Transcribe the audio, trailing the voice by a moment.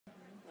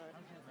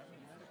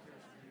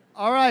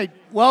All right,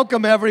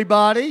 welcome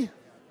everybody.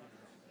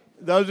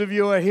 Those of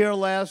you who are here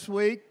last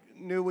week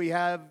knew we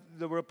have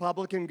the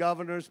Republican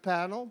governors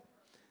panel.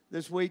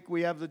 This week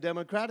we have the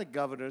Democratic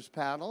governors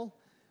panel.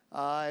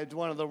 It's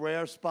one of the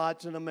rare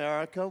spots in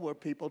America where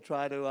people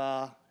try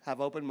to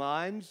have open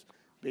minds,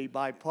 be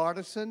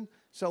bipartisan.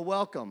 So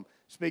welcome.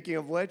 Speaking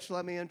of which,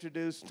 let me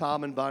introduce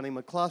Tom and Bonnie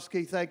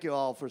McCloskey. Thank you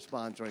all for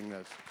sponsoring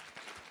this.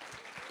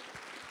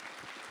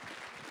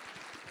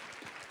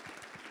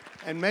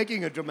 And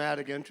making a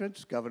dramatic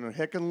entrance, Governor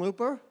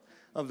Hickenlooper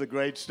of the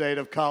great state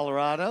of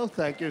Colorado.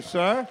 Thank you,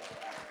 sir.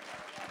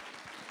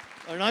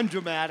 An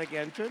undramatic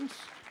entrance.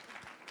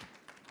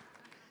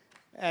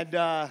 And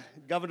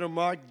Governor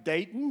Mark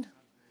Dayton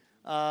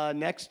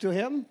next to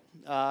him.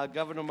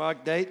 Governor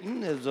Mark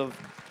Dayton is of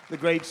the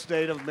great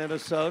state of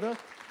Minnesota.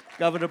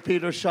 Governor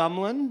Peter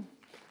Shumlin,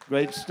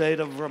 great state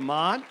of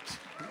Vermont.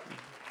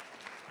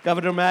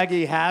 Governor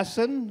Maggie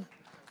Hassan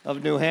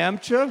of New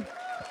Hampshire.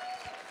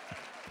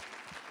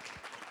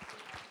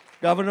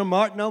 Governor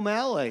Martin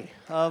O'Malley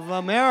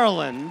of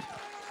Maryland.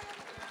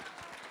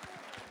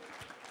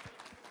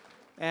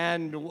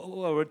 And a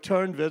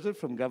return visit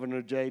from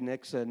Governor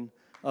Nixon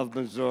of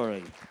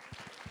Missouri.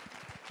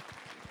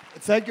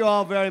 Thank you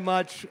all very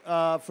much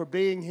for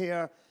being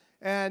here.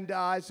 And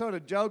I sort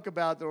of joke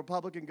about the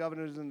Republican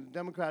governors and the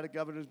Democratic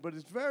governors, but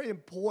it's very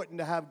important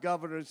to have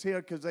governors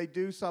here because they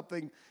do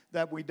something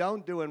that we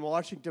don't do in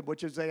Washington,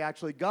 which is they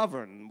actually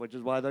govern, which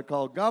is why they're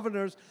called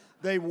governors.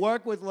 They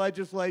work with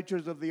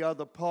legislatures of the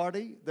other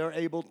party. They're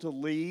able to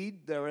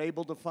lead. They're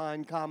able to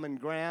find common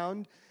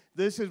ground.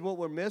 This is what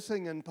we're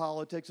missing in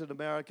politics in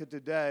America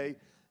today.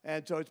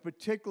 And so it's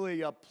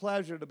particularly a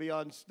pleasure to be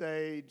on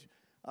stage,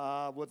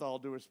 with all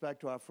due respect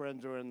to our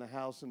friends who are in the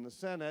House and the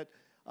Senate,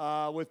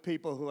 with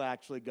people who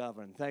actually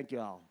govern. Thank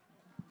you all.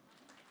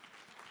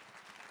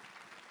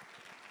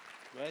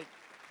 Great.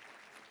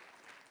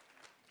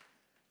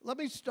 Let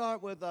me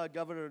start with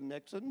Governor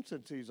Nixon,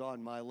 since he's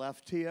on my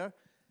left here,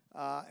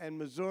 and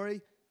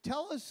Missouri.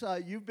 Tell us,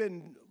 you've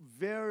been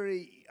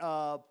very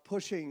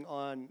pushing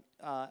on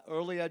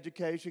early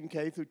education,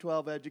 K through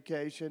 12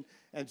 education,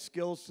 and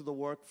skills to the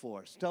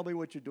workforce. Tell me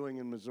what you're doing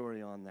in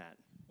Missouri on that.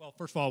 Well,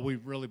 first of all, we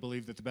really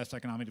believe that the best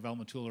economic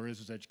development tool there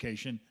is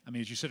education. I mean,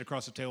 as you sit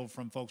across the table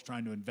from folks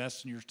trying to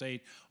invest in your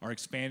state or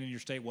expand in your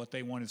state, what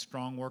they want is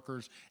strong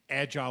workers,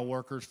 agile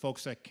workers,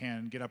 folks that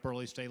can get up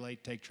early, stay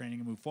late, take training,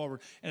 and move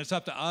forward. And it's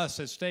up to us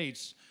as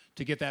states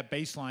to get that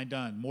baseline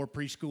done. More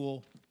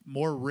preschool,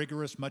 more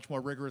rigorous, much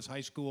more rigorous high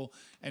school,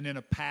 and then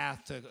a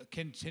path to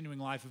continuing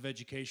life of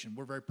education.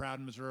 We're very proud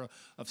in Missouri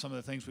of some of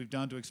the things we've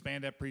done to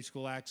expand that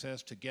preschool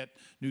access, to get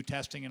new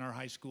testing in our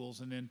high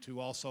schools, and then to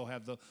also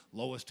have the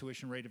lowest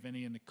tuition rate of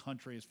any in the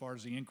country as far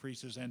as the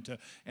increases, and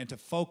to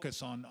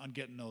focus on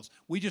getting those.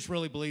 We just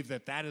really believe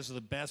that that is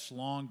the best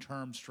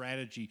long-term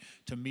strategy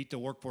to meet the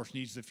workforce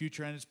needs of the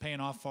future, and it's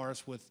paying off for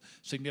us with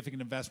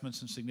significant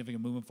investments and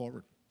significant movement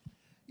forward.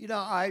 You know,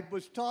 I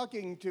was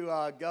talking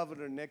to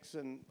Governor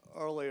Nixon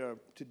earlier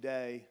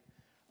today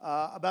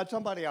about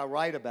somebody I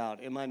write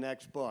about in my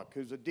next book,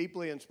 who's a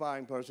deeply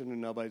inspiring person who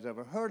nobody's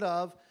ever heard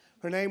of.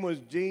 Her name was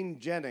Jean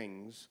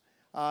Jennings.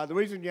 The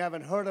reason you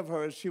haven't heard of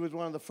her is she was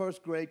one of the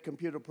first great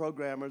computer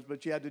programmers,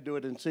 but she had to do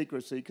it in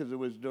secrecy because it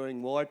was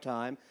during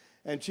wartime.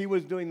 And she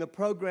was doing the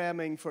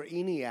programming for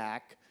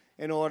ENIAC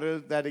in order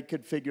that it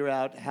could figure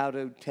out how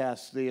to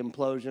test the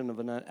implosion of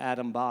an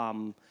atom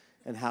bomb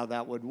and how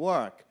that would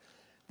work.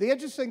 The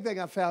interesting thing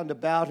I found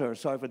about her,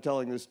 sorry for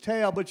telling this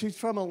tale, but she's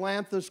from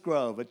Alanthus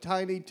Grove, a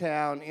tiny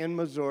town in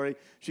Missouri.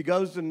 She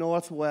goes to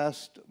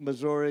Northwest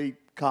Missouri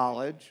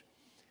College,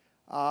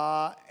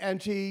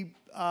 and she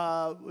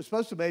was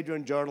supposed to major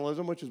in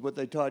journalism, which is what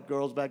they taught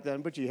girls back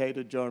then, but she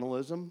hated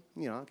journalism.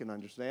 You know, I can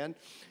understand.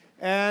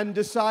 And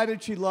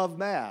decided she loved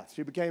math.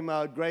 She became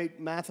a great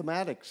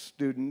mathematics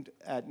student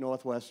at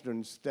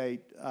Northwestern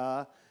State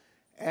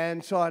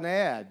and saw an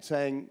ad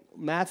saying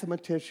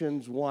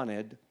mathematicians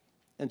wanted.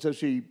 And so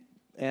she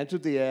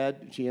answered the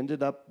ad. She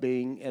ended up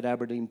being at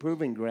Aberdeen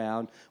Proving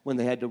Ground when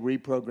they had to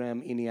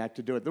reprogram ENIAC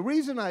to do it. The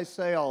reason I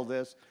say all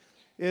this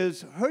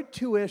is her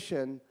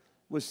tuition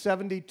was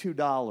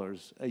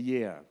 $72 a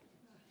year.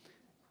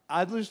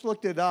 I just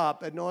looked it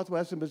up. At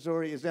Northwestern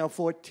Missouri is now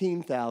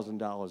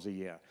 $14,000 a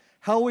year.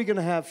 How are we going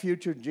to have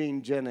future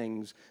Jean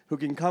Jennings, who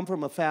can come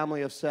from a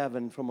family of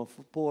 7 from a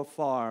poor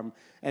farm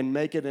and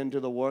make it into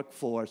the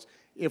workforce,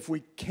 if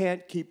we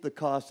can't keep the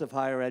cost of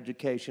higher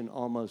education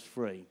almost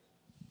free?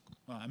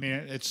 Well, I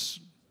mean,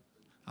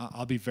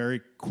 I'll be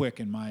very quick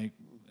in my,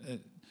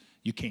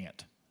 you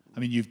can't. I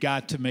mean, you've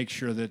got to make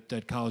sure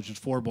that college is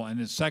affordable. And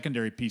the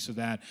secondary piece of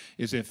that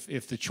is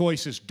if the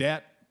choice is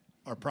debt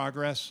or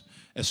progress,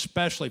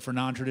 especially for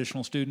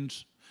non-traditional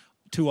students,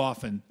 too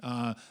often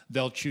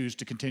they'll choose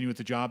to continue with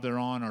the job they're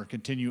on or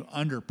continue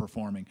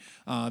underperforming.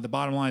 The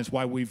bottom line is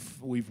why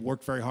we've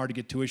worked very hard to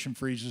get tuition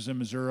freezes in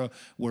Missouri.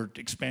 We're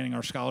expanding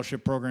our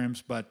scholarship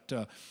programs. But,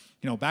 you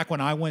know, back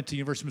when I went to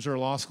University of Missouri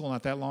Law School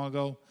not that long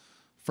ago,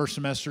 first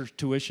semester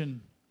tuition,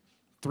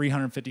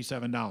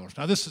 $357.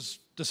 Now this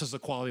is the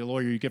quality of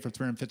lawyer you get for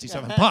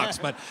 $357 bucks,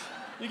 but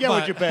You get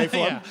what you pay for.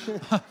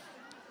 Yeah.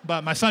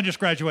 But my son just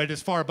graduated.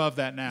 It's far above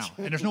that now.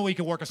 And there's no way he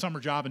can work a summer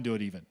job and do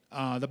it even.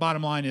 The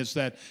bottom line is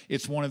that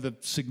it's one of the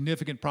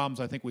significant problems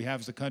I think we have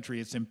as a country.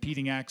 It's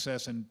impeding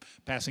access and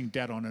passing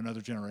debt on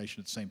another generation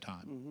at the same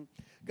time. Mm-hmm.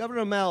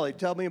 Governor O'Malley,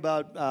 tell me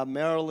about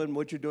Maryland,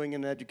 what you're doing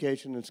in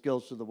education and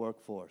skills to the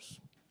workforce.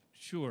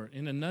 Sure.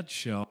 In a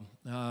nutshell,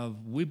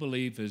 we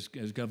believe, as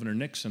Governor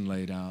Nixon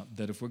laid out,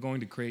 that if we're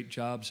going to create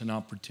jobs and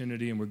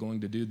opportunity and we're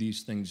going to do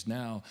these things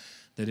now,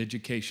 that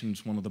education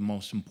is one of the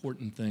most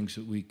important things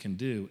that we can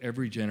do.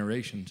 Every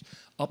generation's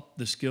up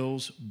the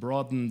skills,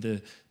 broaden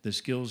the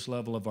skills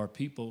level of our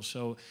people.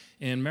 So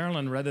in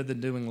Maryland, rather than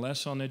doing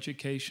less on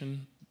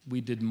education, we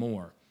did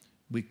more.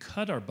 We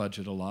cut our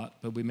budget a lot,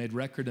 but we made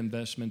record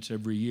investments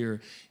every year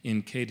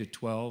in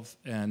K-12,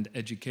 and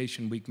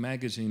Education Week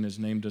magazine has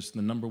named us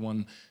the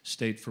 #1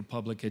 state for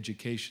public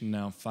education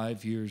now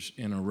 5 years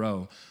in a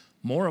row.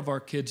 More of our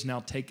kids now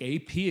take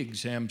AP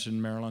exams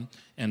in Maryland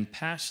and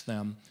pass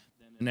them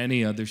than in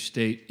any other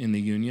state in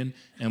the union,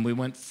 and we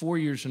went 4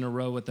 years in a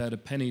row without a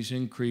penny's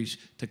increase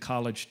to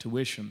college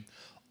tuition.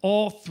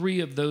 All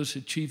 3 of those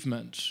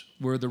achievements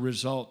were the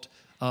result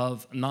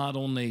of not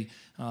only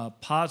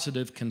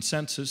positive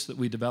consensus that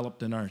we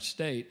developed in our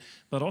state,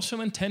 but also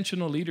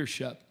intentional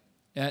leadership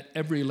at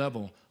every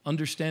level,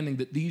 understanding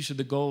that these are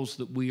the goals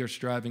that we are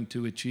striving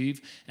to achieve,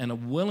 and a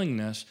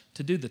willingness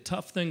to do the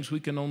tough things we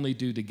can only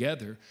do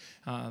together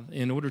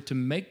in order to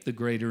make the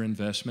greater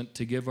investment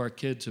to give our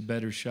kids a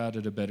better shot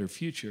at a better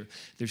future.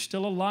 There's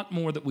still a lot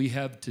more that we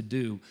have to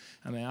do.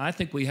 I mean, I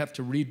think we have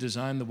to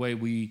redesign the way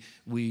we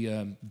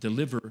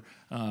deliver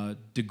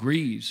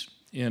degrees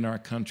in our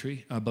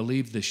country. I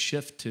believe the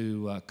shift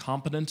to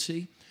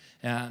competency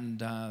and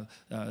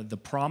the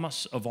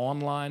promise of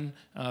online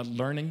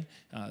learning,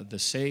 the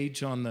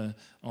sage on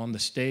the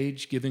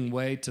stage giving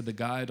way to the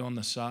guide on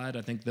the side.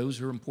 I think those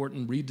are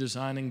important.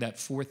 Redesigning that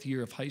 4th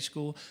year of high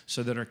school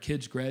so that our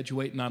kids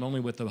graduate not only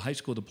with a high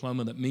school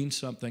diploma that means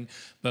something,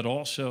 but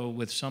also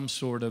with some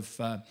sort of,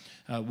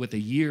 with a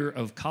year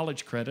of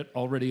college credit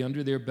already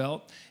under their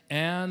belt,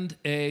 and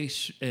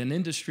an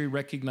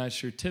industry-recognized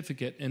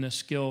certificate in a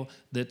skill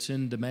that's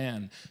in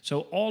demand.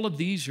 So all of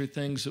these are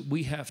things that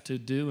we have to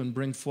do and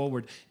bring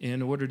forward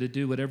in order to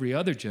do what every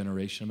other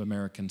generation of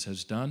Americans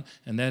has done,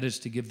 and that is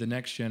to give the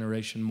next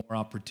generation more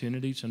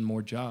opportunities and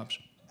more jobs.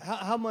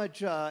 How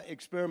much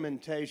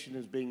experimentation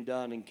is being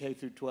done in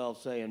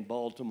K-12, say in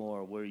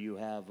Baltimore, where you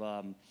have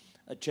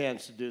a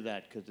chance to do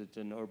that because it's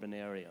an urban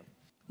area?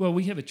 Well,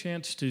 we have a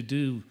chance to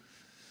do,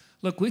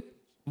 look,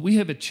 we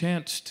have a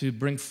chance to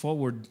bring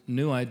forward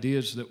new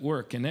ideas that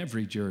work in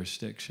every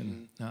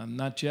jurisdiction,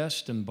 not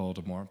just in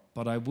Baltimore.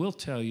 But I will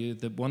tell you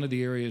that one of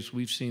the areas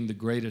we've seen the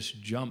greatest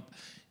jump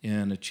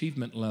in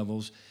achievement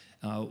levels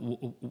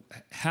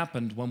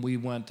happened when we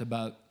went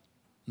about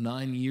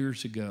 9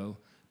 years ago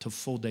to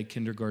full-day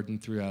kindergarten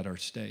throughout our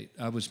state.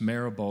 I was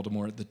mayor of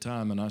Baltimore at the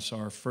time, and I saw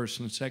our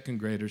 1st and 2nd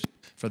graders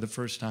for the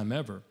first time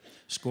ever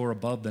score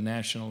above the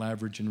national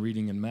average in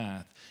reading and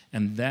math.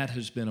 And that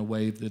has been a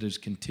wave that has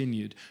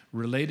continued.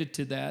 Related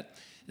to that,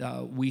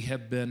 we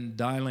have been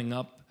dialing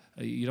up.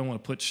 You don't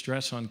want to put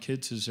stress on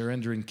kids as they're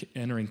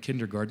entering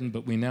kindergarten,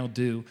 but we now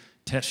do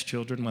test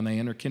children when they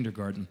enter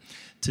kindergarten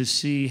to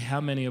see how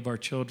many of our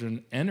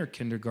children enter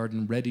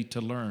kindergarten ready to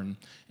learn.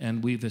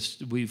 And we've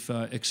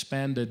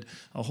expanded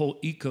a whole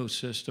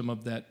ecosystem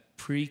of that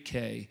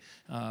pre-K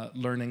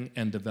learning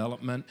and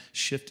development,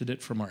 shifted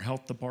it from our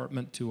health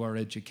department to our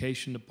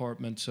education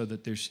department so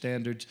that there's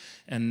standards.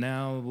 And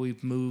now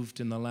we've moved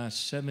in the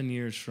last 7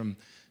 years from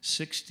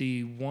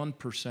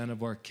 61%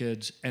 of our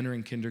kids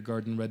entering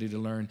kindergarten ready to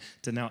learn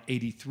to now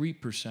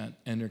 83%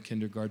 enter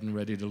kindergarten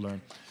ready to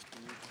learn.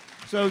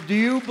 So do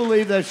you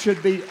believe there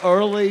should be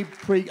early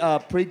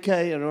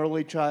pre-K and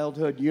early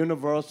childhood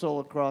universal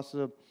across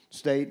the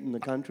state and the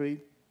country?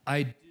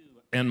 I do.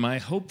 And my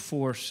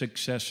hoped-for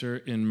successor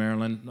in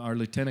Maryland, our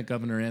Lieutenant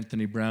Governor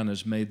Anthony Brown,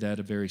 has made that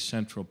a very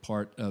central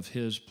part of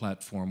his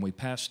platform. We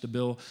passed a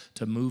bill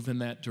to move in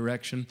that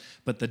direction,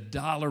 but the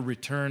dollar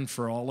return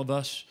for all of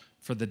us,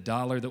 for the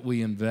dollar that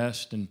we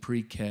invest in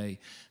pre-K,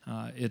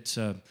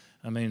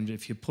 I mean,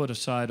 if you put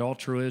aside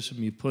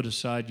altruism, you put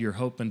aside your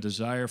hope and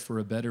desire for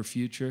a better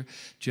future,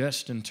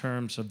 just in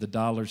terms of the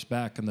dollars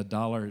back and the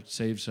dollar it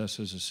saves us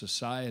as a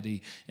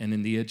society and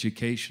in the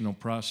educational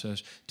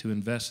process to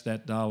invest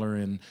that dollar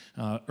in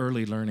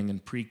early learning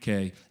and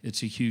pre-K,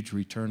 it's a huge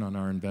return on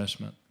our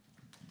investment.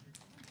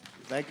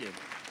 Thank you.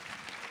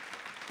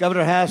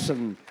 Governor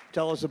Hassan,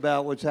 tell us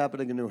about what's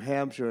happening in New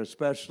Hampshire,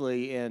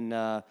 especially in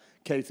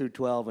K through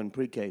 12 and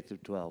pre-K through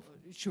 12.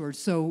 Sure.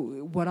 So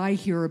what I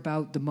hear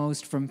about the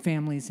most from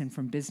families and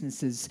from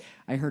businesses,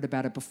 I heard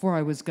about it before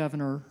I was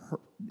governor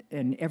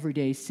and every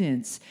day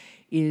since,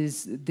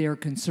 is their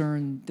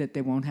concern that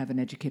they won't have an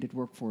educated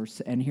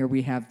workforce. And here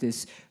we have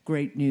this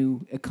great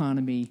new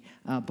economy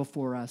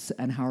before us,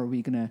 and how are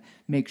we going to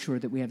make sure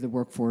that we have the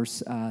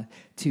workforce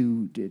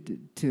to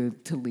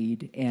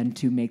lead and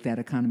to make that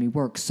economy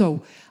work.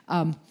 So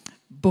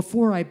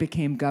before I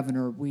became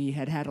governor, we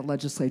had a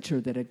legislature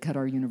that had cut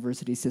our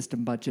university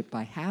system budget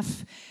by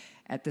half.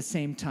 at the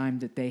same time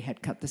that they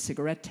had cut the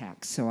cigarette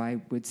tax. So I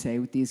would say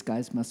these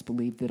guys must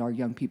believe that our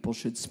young people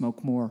should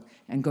smoke more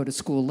and go to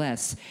school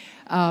less.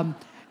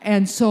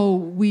 And so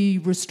we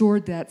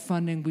restored that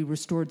funding, we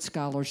restored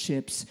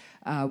scholarships,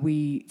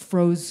 we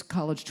froze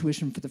college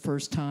tuition for the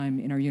first time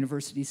in our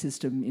university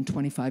system in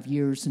 25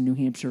 years in New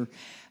Hampshire.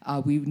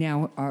 We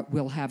now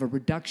will have a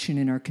reduction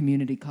in our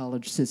community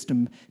college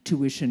system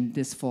tuition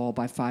this fall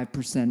by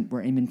 5%.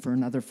 We're aiming for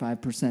another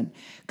 5%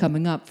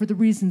 coming up for the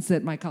reasons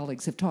that my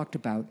colleagues have talked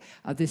about.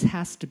 This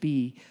has to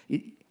be,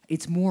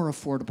 it's more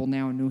affordable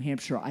now in New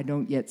Hampshire. I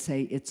don't yet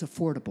say it's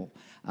affordable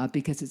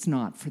because it's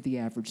not for the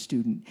average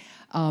student.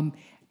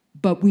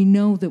 But we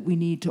know that we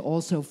need to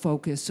also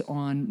focus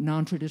on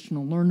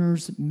non-traditional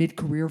learners,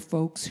 mid-career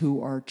folks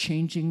who are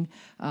changing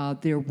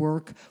their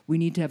work. We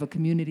need to have a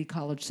community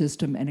college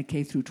system and a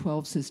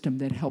K-12 system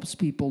that helps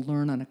people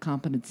learn on a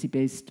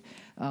competency-based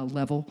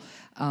level.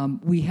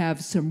 We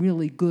have some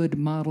really good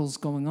models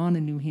going on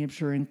in New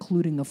Hampshire,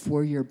 including a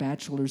 4-year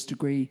bachelor's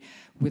degree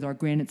with our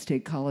Granite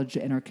State College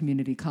and our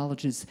community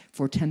colleges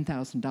for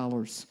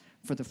 $10,000.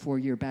 For the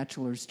 4-year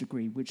bachelor's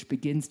degree, which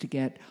begins to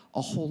get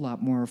a whole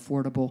lot more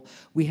affordable.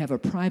 We have a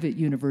private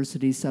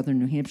university, Southern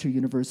New Hampshire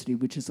University,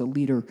 which is a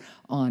leader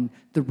on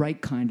the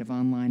right kind of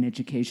online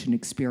education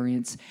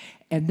experience.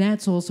 And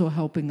that's also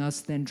helping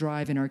us then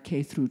drive in our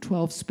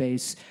K-12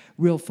 space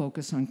real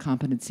focus on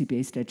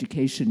competency-based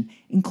education,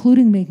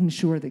 including making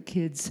sure that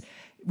kids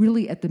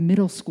really at the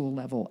middle school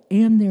level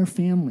and their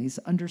families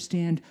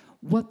understand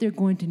what they're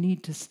going to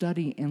need to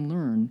study and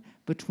learn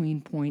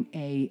between point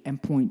A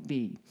and point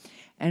B.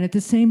 And at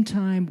the same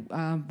time,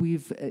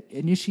 we've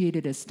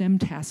initiated a STEM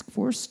task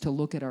force to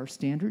look at our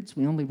standards.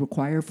 We only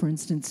require, for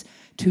instance,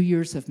 2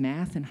 years of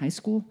math in high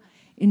school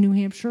in New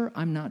Hampshire.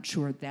 I'm not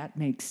sure that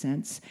makes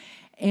sense.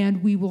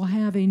 And we will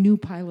have a new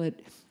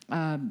pilot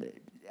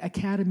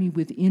academy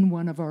within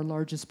one of our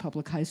largest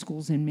public high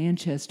schools in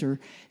Manchester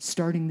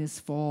starting this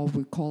fall.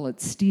 We call it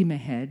STEAM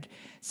Ahead,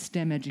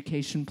 STEM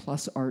education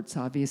plus arts,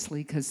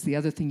 obviously, because the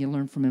other thing you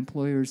learn from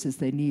employers is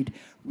they need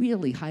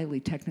really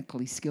highly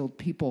technically skilled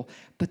people,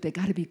 but they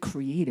got to be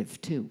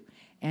creative too.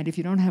 And if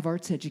you don't have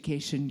arts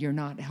education, you're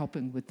not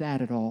helping with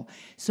that at all.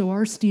 So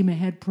our STEAM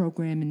Ahead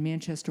program in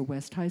Manchester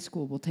West High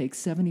School will take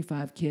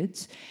 75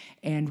 kids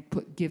and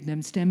give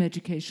them STEM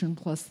education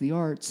plus the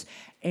arts.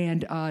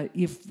 And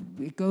if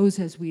it goes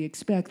as we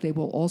expect, they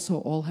will also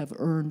all have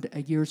earned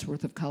a year's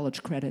worth of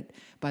college credit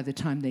by the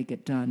time they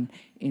get done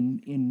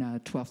in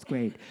 12th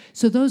grade.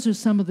 So those are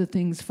some of the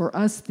things. For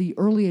us, the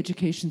early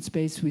education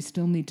space, we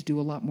still need to do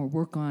a lot more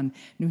work on.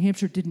 New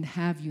Hampshire didn't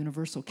have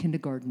universal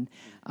kindergarten,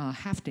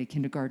 half-day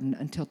kindergarten,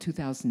 until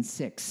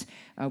 2006.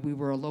 We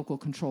were a local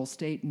control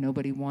state, and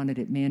nobody wanted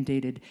it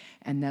mandated,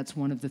 and that's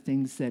one of the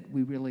things that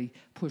we really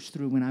pushed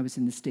through when I was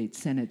in the state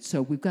Senate.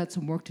 So we've got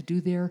some work to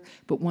do there,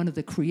 but one of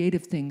the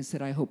creative things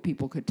that I hope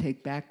people could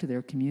take back to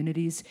their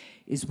communities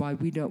is while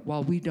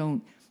we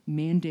don't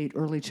mandate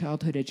early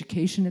childhood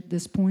education at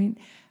this point,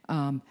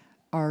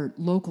 our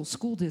local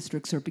school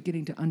districts are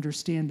beginning to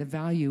understand the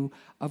value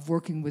of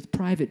working with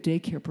private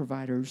daycare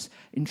providers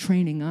in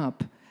training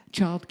up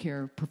child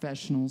care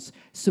professionals,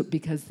 so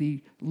because the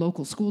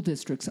local school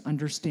districts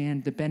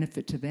understand the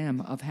benefit to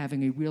them of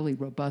having a really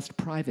robust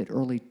private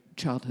early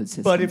childhood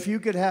system. But if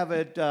you could have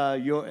it,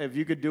 if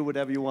you could do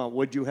whatever you want,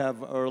 would you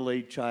have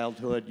early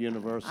childhood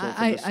universal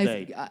for the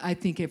state? I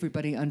think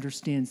everybody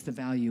understands the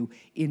value.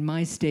 In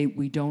my state,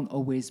 we don't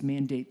always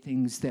mandate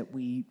things that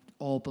we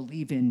all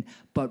believe in,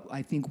 but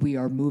I think we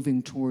are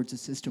moving towards a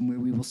system where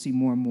we will see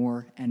more and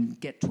more and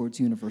get towards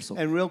universal.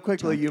 And real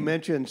quickly, you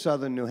mentioned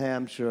Southern New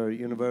Hampshire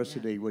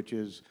University, which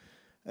is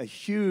a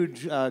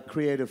huge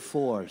creative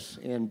force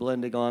in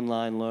blending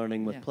online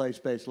learning with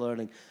place-based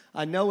learning.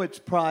 I know it's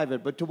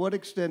private, but to what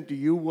extent do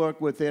you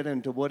work with it,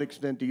 and to what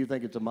extent do you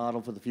think it's a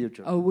model for the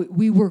future? Oh,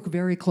 we work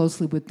very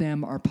closely with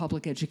them. Our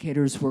public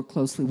educators work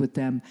closely with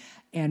them,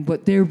 and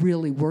what they're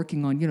really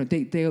working on,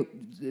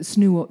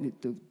 SNU,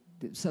 the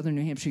Southern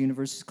New Hampshire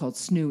University is called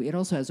SNU. It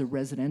also has a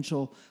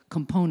residential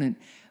component,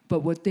 but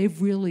what they've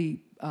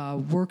really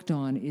worked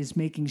on is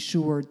making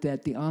sure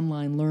that the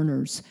online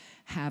learners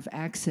have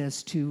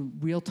access to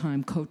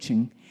real-time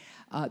coaching.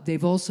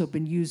 They've also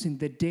been using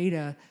the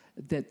data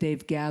that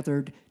they've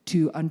gathered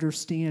to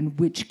understand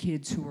which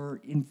kids who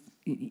are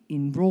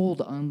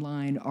enrolled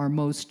online are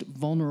most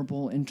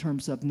vulnerable in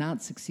terms of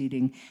not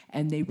succeeding,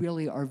 and they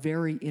really are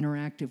very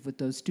interactive with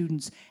those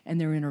students,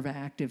 and they're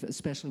interactive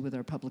especially with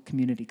our public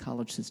community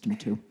college system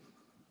too.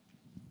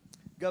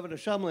 Governor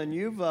Shumlin,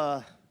 you've,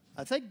 I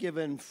think,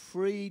 given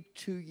free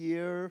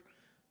 2-year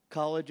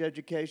college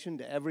education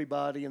to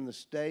everybody in the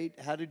state.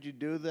 How did you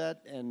do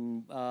that,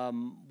 and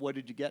what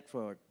did you get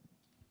for it?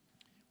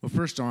 Well,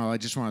 first of all, I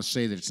just want to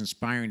say that it's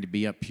inspiring to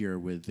be up here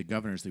with the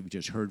governors that we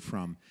just heard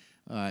from,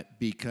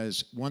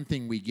 because one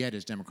thing we get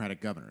as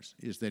Democratic governors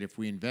is that if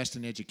we invest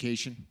in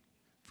education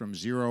from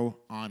 0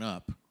 on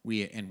up,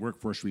 and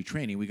workforce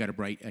retraining, we got a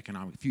bright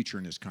economic future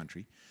in this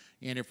country.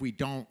 And if we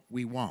don't,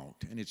 we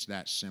won't, and it's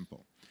that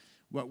simple.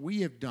 What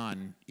we have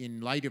done in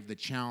light of the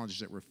challenges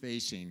that we're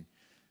facing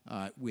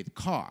with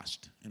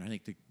cost, and I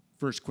think the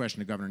first question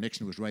to Governor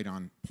Nixon was right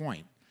on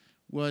point,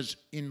 was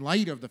in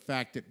light of the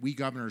fact that we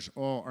governors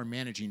all are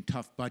managing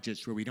tough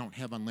budgets where we don't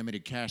have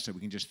unlimited cash that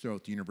we can just throw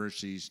at the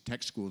universities,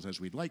 tech schools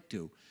as we'd like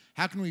to,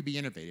 how can we be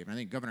innovative? And I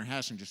think Governor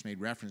Hassan just made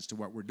reference to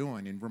what we're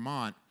doing. In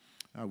Vermont,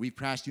 we've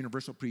passed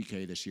universal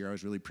pre-K this year. I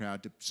was really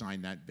proud to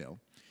sign that bill.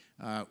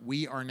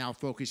 We are now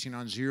focusing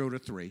on 0 to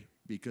 3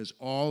 because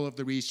all of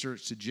the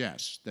research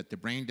suggests that the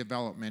brain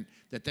development,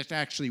 that's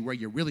actually where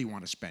you really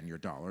want to spend your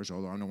dollars,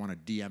 although I don't want to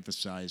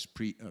de-emphasize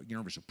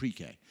universal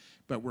pre-K.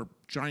 But we're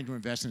trying to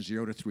invest in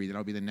 0 to 3.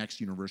 That'll be the next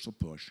universal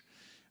push.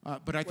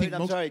 But I think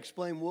I'm sorry,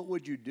 explain, what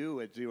would you do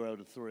at 0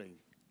 to 3?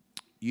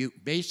 You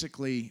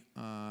basically,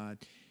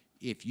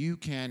 if you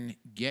can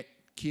get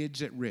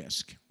kids at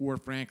risk, or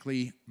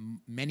frankly,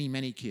 many,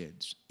 many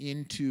kids,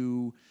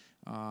 into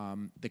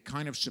the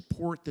kind of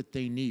support that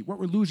they need. What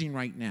we're losing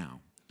right now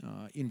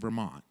in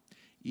Vermont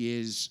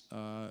is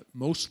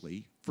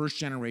mostly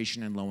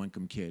first-generation and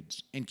low-income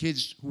kids, and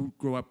kids who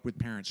grow up with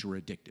parents who are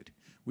addicted,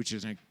 which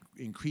is an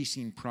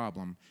increasing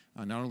problem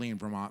not only in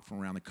Vermont, from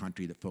around the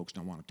country, that folks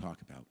don't want to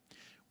talk about.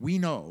 We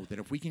know that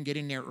if we can get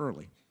in there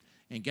early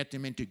and get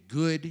them into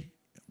good,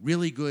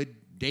 really good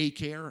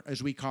daycare,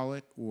 as we call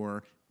it,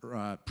 or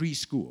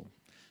preschool,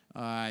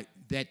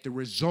 that the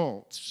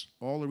results,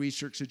 all the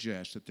research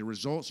suggests that the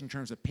results in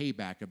terms of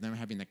payback of them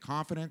having the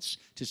confidence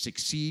to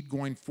succeed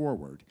going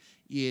forward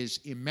is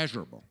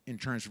immeasurable in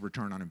terms of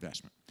return on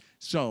investment.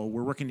 So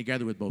we're working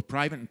together with both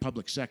private and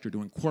public sector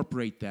to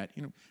incorporate that.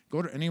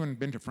 Anyone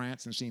been to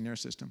France and seen their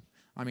system?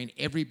 I mean,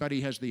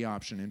 everybody has the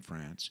option in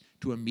France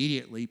to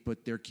immediately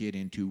put their kid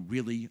into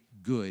really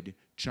good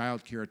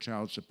child care,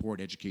 child support,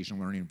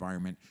 educational learning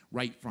environment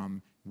right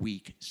from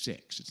week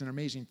 6. It's an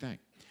amazing thing.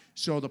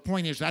 So the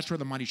point is, that's where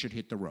the money should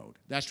hit the road.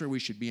 That's where we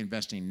should be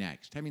investing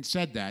next. Having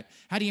said that,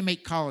 how do you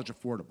make college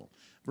affordable?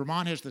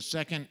 Vermont has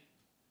the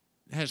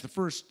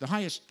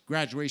highest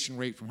graduation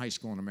rate from high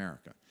school in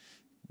America.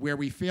 Where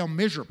we fail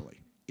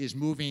miserably is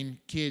moving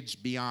kids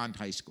beyond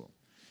high school.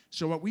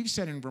 So what we've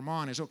said in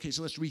Vermont is, okay,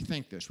 so let's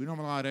rethink this. We don't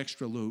have a lot of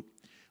extra loot.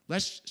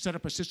 Let's set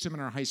up a system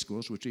in our high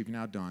schools, which we've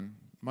now done,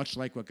 much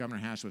like what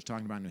Governor Hassan was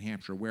talking about in New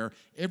Hampshire, where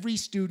every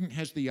student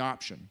has the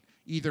option,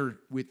 either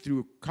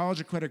through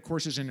college-accredited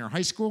courses in their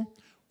high school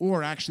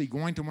or actually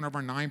going to one of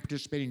our 9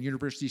 participating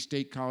university,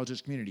 state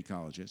colleges, community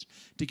colleges,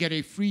 to get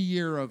a free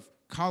year of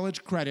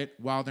college credit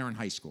while they're in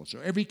high school. So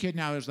every kid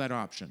now has that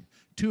option.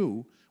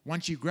 2,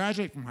 once you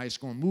graduate from high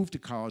school and move to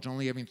college,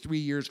 only having 3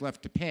 years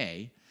left to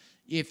pay,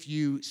 if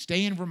you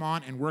stay in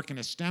Vermont and work in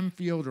a STEM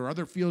field or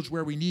other fields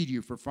where we need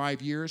you for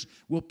 5 years,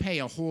 we'll pay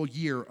a whole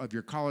year of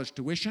your college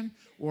tuition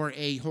or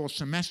a whole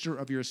semester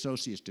of your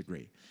associate's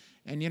degree.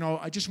 And,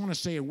 I just want to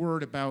say a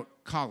word about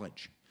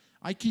college.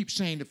 I keep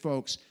saying to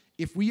folks,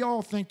 if we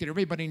all think that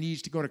everybody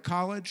needs to go to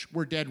college,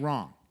 we're dead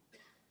wrong.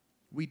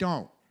 We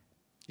don't.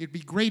 It'd be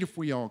great if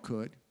we all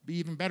could. It'd be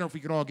even better if we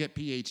could all get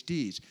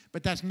PhDs.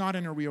 But that's not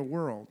in a real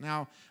world.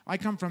 Now, I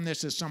come from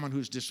this as someone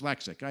who's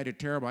dyslexic.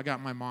 I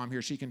got my mom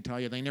here. She can tell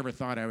you they never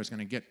thought I was going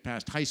to get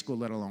past high school,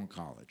 let alone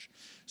college.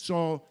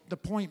 So the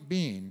point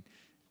being,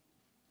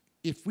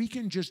 if we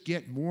can just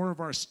get more of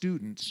our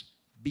students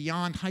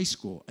beyond high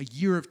school, a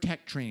year of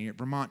tech training at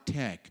Vermont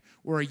Tech,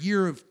 or a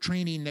year of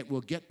training that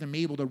will get them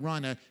able to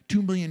run a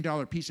 $2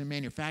 million piece of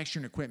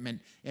manufacturing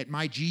equipment at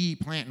my GE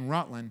plant in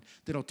Rutland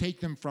that'll take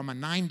them from a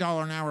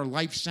 $9 an hour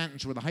life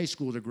sentence with a high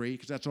school degree,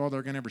 because that's all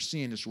they're going to ever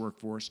see in this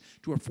workforce,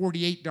 to a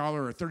 $48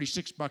 or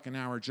 $36 an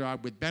hour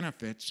job with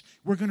benefits,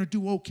 we're going to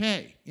do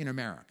okay in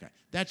America.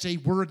 That's a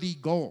worthy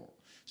goal.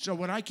 So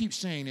what I keep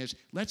saying is,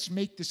 let's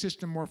make the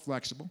system more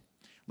flexible.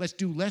 Let's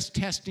do less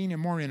testing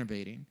and more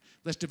innovating.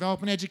 Let's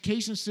develop an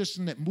education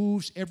system that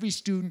moves every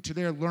student to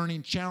their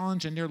learning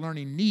challenge and their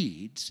learning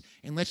needs.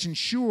 And let's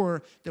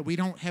ensure that we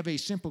don't have a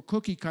simple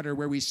cookie cutter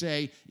where we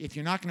say, if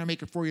you're not going to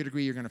make a 4-year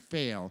degree, you're going to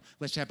fail.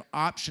 Let's have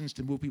options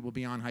to move people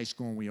beyond high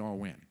school, and we all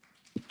win.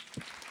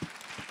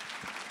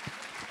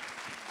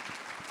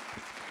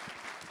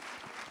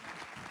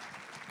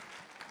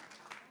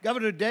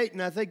 Governor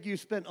Dayton, I think you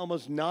spent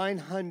almost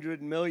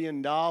 $900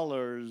 million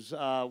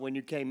when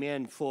you came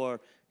in for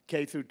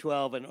K through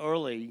 12 and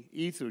early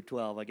E through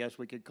 12, I guess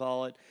we could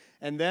call it.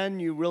 And then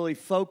you really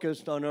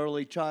focused on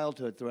early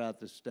childhood throughout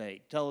the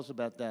state. Tell us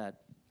about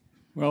that.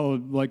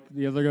 Well, like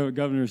the other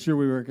governors here,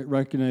 we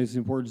recognize the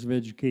importance of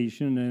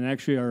education, and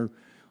actually our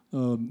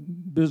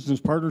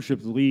business partnership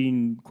with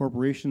leading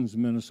corporations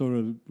in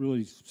Minnesota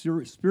really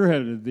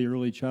spearheaded the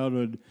early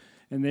childhood,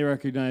 and they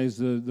recognize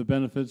the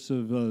benefits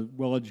of a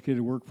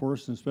well-educated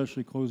workforce, and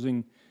especially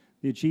closing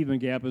the achievement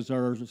gap as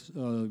our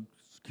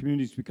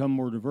communities become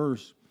more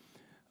diverse.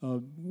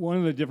 One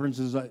of the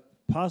differences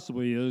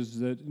possibly is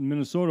that in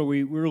Minnesota,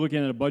 we were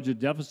looking at a budget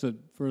deficit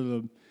for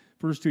the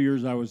first 2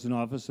 years I was in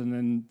office, and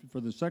then for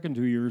the second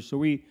 2 years. So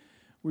we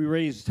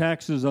raised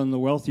taxes on the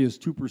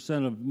wealthiest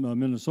 2% of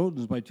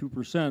Minnesotans by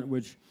 2%,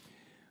 which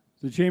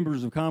the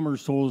Chambers of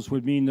Commerce told us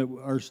would mean that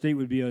our state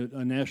would be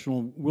a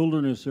national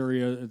wilderness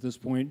area at this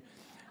point.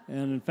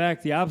 And in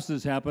fact, the opposite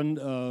has happened.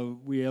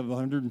 We have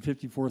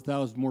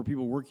 154,000 more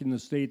people working in the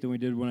state than we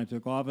did when I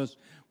took office,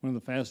 one of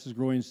the fastest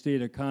growing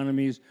state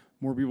economies,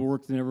 more people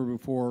work than ever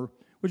before,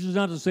 which is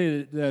not to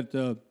say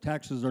that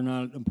taxes are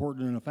not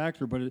important and a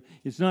factor, but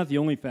it's not the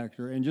only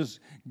factor. And just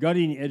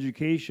gutting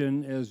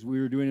education, as we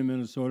were doing in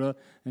Minnesota,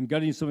 and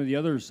gutting some of the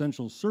other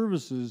essential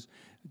services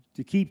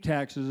to keep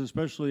taxes,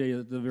 especially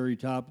at the very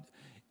top,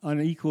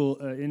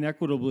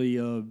 inequitably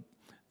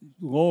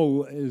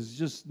low, is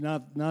just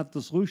not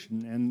the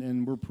solution,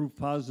 and we're proof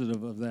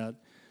positive of that.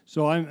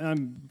 So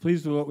I'm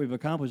pleased with what we've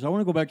accomplished. I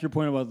want to go back to your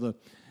point about the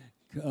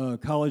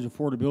college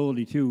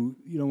affordability too.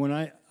 You know, when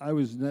I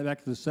was back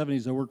in the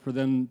 70s, I worked for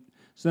then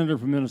Senator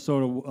from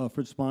Minnesota,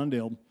 Fritz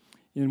Mondale,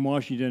 in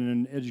Washington,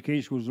 and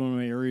education was one of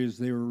my areas.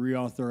 They were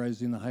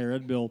reauthorizing the higher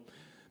ed bill.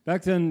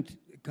 Back then,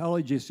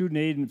 college student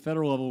aid and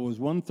federal level was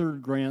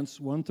 1/3 grants,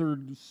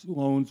 1/3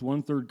 loans,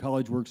 1/3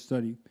 college work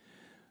study.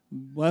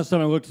 Last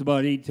time I looked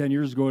about 8-10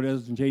 years ago, it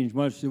hasn't changed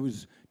much. It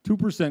was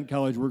 2%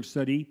 college work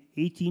study,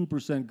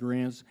 18%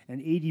 grants,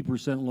 and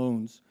 80%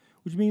 loans,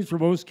 which means for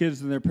most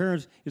kids and their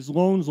parents, it's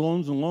loans,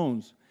 loans, and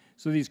loans.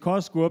 So these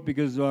costs go up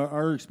because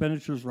our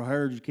expenditures for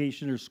higher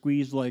education are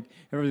squeezed like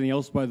everything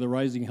else by the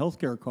rising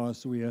healthcare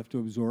costs that we have to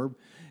absorb.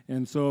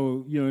 And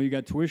so, you know, you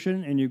got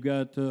tuition and you've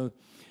got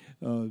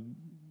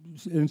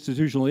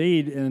institutional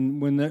aid,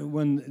 and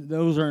when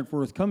those aren't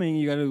forthcoming,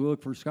 you got to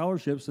look for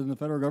scholarships, and the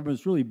federal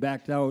government's really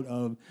backed out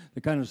of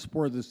the kind of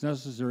support that's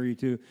necessary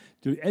to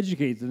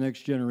educate the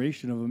next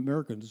generation of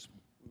Americans.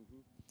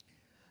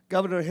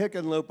 Governor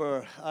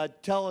Hickenlooper,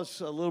 tell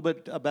us a little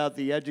bit about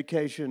the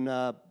education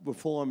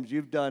reforms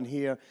you've done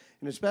here,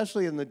 and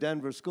especially in the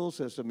Denver school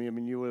system. I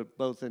mean, you were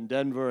both in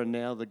Denver and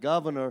now the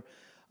governor.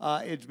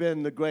 It's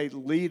been the great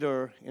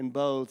leader in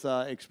both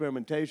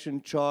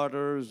experimentation,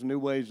 charters, new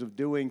ways of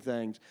doing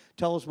things.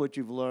 Tell us what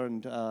you've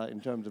learned in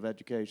terms of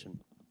education.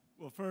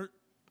 Well,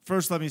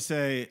 first, let me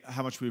say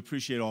how much we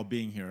appreciate all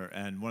being here.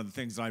 And one of the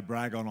things I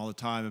brag on all the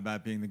time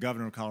about being the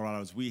governor of Colorado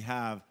is we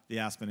have the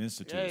Aspen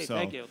Institute. Hey, so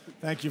thank you.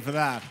 Thank you for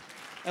that.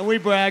 And we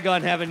brag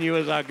on having you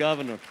as our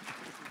governor.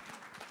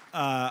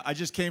 I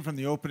just came from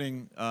the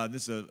opening.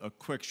 This is a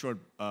quick, short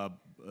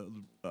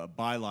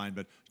byline,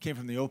 but came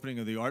from the opening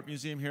of the art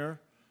museum here.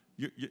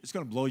 It's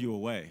going to blow you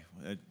away.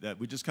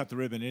 We just cut the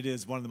ribbon. It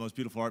is one of the most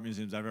beautiful art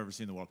museums I've ever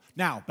seen in the world.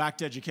 Now, back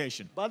to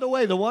education. By the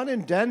way, the one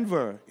in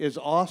Denver is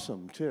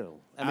awesome, too.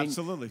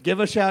 Absolutely. Give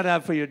a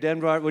shout-out for your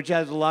Denver art, which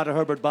has a lot of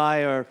Herbert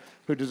Bayer,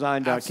 who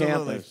designed our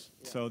campus.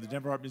 So the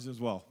Denver Art Museum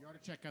as well. You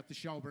ought to check out the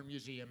Shelburne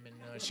Museum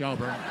in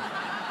Shelburne.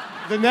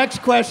 The next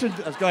question,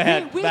 let's go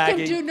ahead,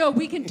 Maggie.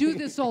 We can do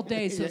this all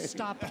day, so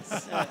stop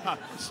us.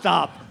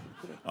 Stop.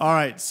 All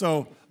right,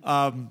 so...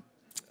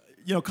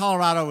 you know,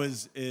 Colorado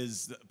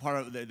is part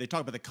of, they talk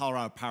about the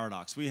Colorado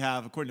paradox. We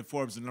have, according to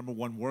Forbes, the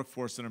 #1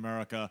 workforce in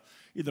America,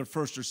 either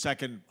first or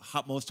second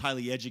most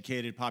highly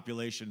educated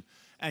population.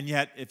 And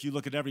yet, if you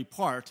look at every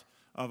part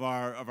of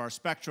our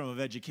spectrum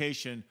of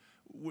education,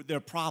 there are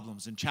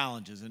problems and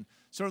challenges. And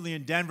certainly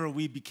in Denver,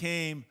 we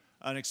became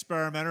an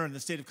experimenter, and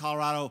the state of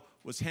Colorado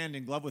was hand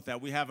in glove with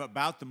that. We have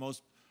about the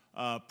most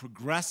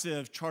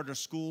progressive charter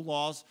school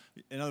laws.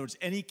 In other words,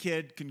 any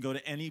kid can go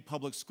to any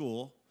public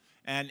school,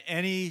 and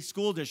any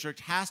school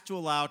district has to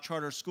allow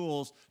charter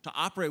schools to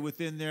operate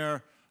within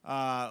their,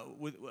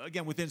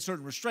 within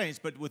certain restraints,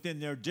 but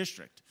within their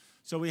district.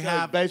 So we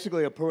have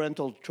basically a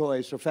parental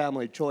choice or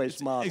family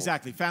choice model.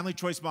 Exactly, family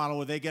choice model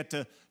where they get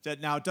to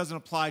that. Now it doesn't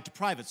apply to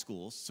private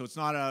schools, so it's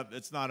not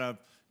a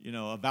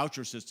a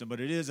voucher system, but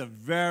it is a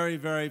very,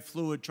 very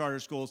fluid charter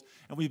schools,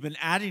 and we've been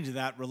adding to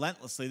that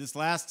relentlessly. This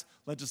last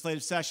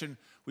legislative session,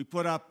 we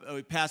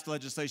passed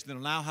legislation that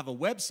will now have a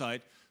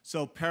website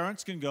so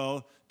parents can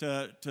go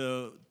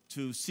to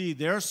see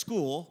their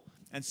school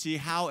and see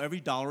how every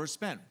dollar is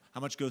spent.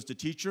 How much goes to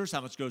teachers,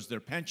 how much goes to their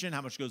pension,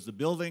 how much goes to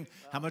building,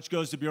 how much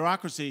goes to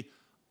bureaucracy.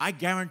 I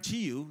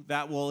guarantee you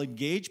that will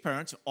engage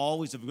parents,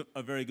 always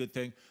a very good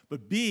thing,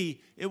 but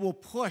B, it will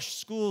push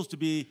schools to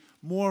be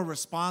more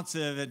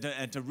responsive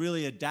and to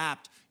really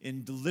adapt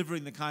in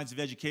delivering the kinds of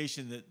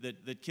education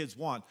that kids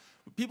want.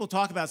 People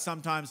talk about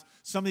sometimes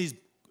some of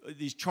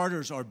these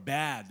charters are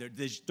bad,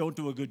 they just don't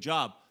do a good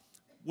job.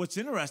 What's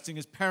interesting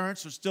is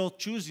parents are still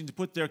choosing to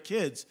put their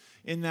kids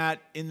in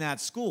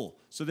that school,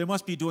 so they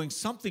must be doing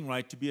something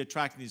right to be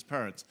attracting these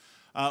parents.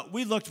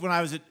 We looked, when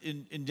I was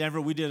in Denver,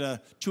 we did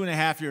a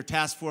 2.5-year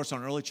task force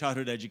on early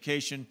childhood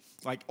education.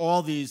 Like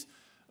all these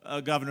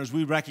governors,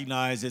 we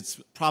recognize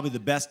it's probably the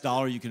best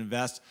dollar you can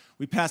invest.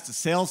 We passed a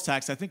sales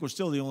tax. I think we're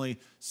still the only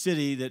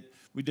city that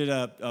we did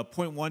a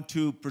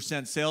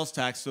 0.12% sales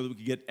tax so that we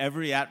could get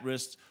every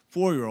at-risk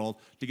 4-year-old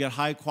to get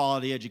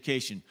high-quality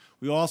education.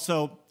 We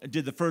also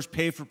did the first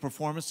pay for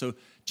performance, so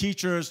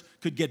teachers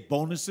could get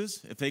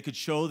bonuses if they could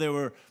show they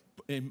were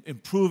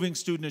improving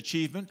student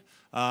achievement.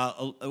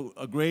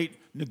 A great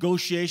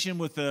negotiation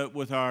with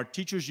our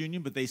teachers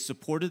union, but they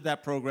supported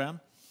that program.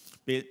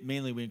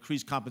 Mainly, we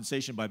increased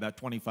compensation by about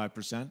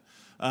 25%.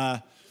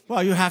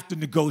 Well, you have to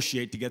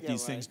negotiate to get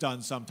these things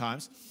done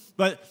sometimes.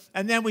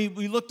 And then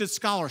we looked at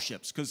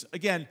scholarships, because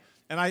again,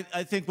 and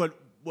I think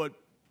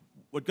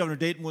what Governor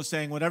Dayton was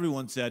saying, what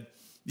everyone said,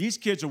 these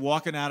kids are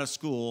walking out of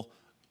school,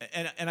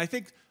 and I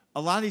think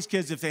a lot of these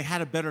kids, if they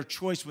had a better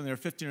choice when they were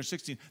 15 or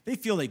 16, they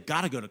feel they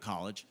got to go to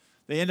college.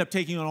 They end up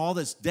taking on all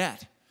this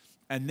debt,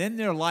 and then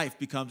their life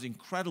becomes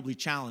incredibly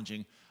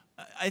challenging.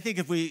 I think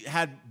if we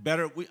had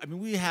better,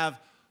 we have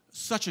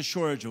such a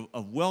shortage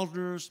of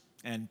welders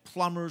and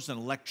plumbers and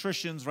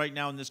electricians right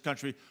now in this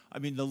country. I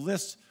mean, the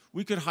list,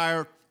 we could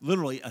hire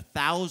literally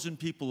 1,000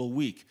 people a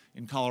week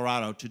in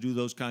Colorado to do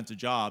those kinds of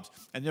jobs.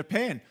 And they're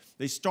paying,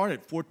 they start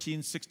at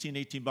 14, 16,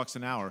 18 bucks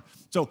an hour.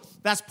 So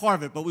that's part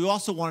of it. But we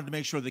also wanted to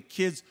make sure the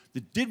kids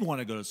that did want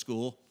to go to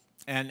school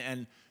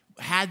and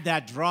had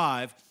that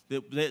drive,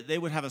 that they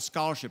would have a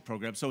scholarship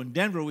program. So in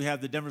Denver, we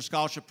have the Denver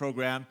Scholarship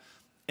Program.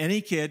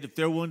 Any kid, if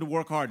they're willing to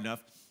work hard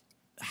enough,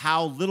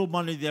 how little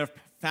money their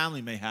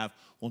family may have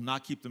will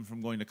not keep them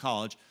from going to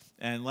college.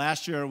 And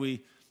last year,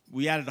 we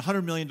added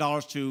 $100 million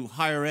to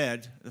higher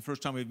ed, the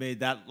first time we've made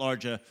that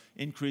large a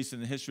increase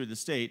in the history of the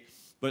state.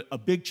 But a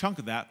big chunk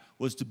of that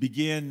was to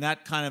begin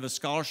that kind of a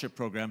scholarship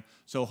program.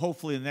 So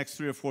hopefully in the next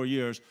 3 or 4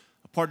 years,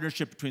 a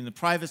partnership between the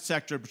private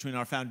sector, between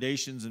our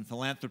foundations and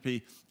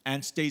philanthropy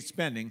and state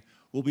spending,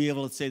 we'll be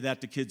able to say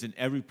that to kids in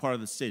every part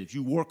of the state. If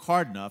you work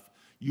hard enough,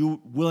 you're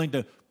willing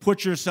to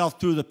put yourself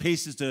through the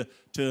paces to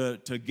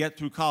get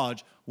through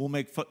college, we'll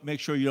make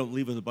sure you don't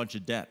leave with a bunch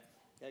of debt.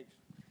 Thanks.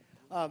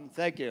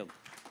 Thank you.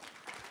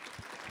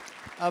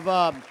 I've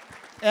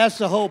asked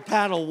the whole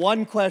panel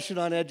one question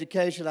on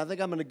education. I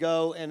think I'm going to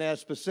go and ask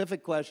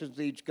specific questions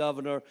to each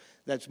governor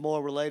that's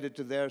more related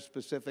to their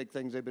specific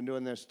things they've been doing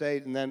in their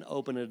state, and then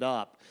open it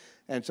up.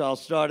 And so I'll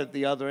start at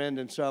the other end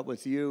and start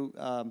with you,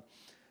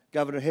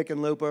 Governor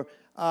Hickenlooper.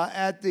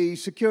 At the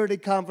security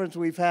conference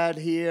we've had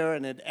here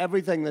and at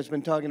everything that's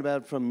been talking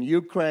about from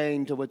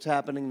Ukraine to what's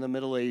happening in the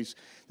Middle East,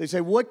 they say,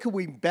 what could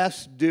we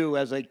best do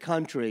as a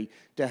country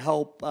to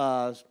help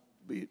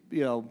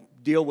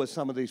deal with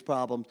some of these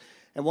problems?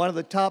 And one of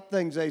the top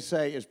things they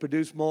say is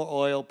produce more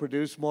oil,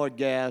 produce more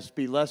gas,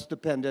 be less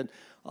dependent,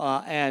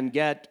 and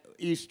get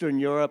Eastern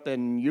Europe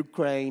and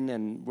Ukraine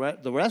and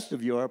the rest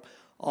of Europe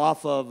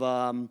off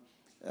of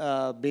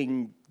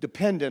being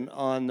dependent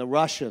on the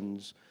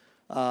Russians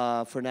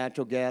for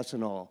natural gas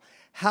and all.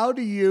 How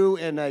do you,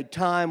 in a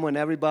time when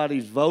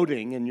everybody's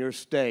voting in your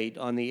state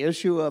on the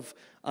issue of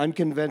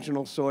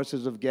unconventional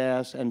sources of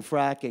gas and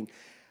fracking,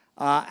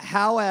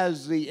 how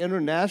has the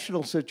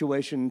international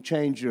situation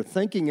changed your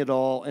thinking at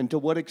all, and to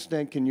what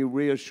extent can you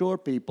reassure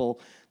people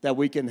that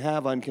we can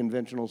have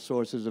unconventional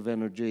sources of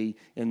energy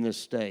in this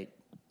state?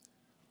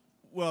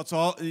 Well, it's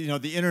all,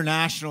 the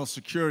international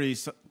security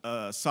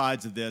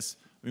sides of this.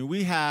 I mean,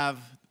 we have,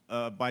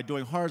 by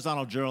doing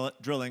horizontal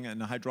drilling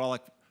and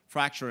hydraulic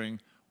fracturing,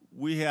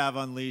 we have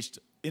unleashed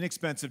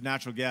inexpensive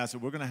natural gas that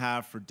we're going to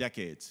have for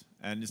decades.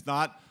 And it's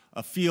not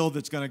a field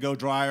that's going to go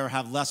dry or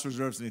have less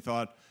reserves than they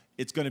thought.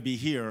 It's going to be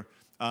here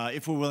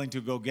if we're willing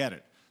to go get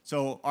it.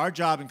 So our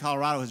job in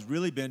Colorado has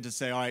really been to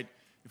say, all right,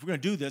 if we're going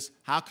to do this,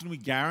 how can we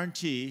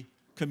guarantee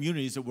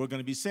communities that we're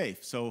going to be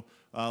safe? So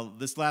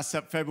this last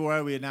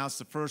February, we announced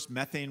the first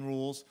methane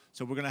rules.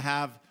 So we're going to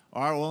have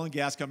our oil and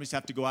gas companies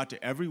have to go out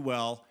to every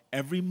well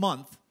every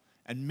month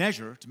and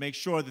measure to make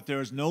sure that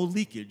there is no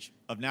leakage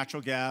of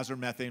natural gas or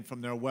methane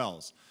from their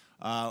wells.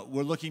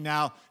 We're looking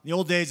now, in the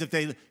old days, if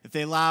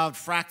they allowed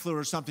frac fluid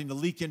or something to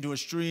leak into a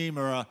stream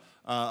or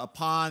a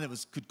pond,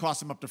 could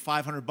cost them up to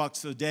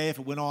 $500 a day if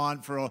it went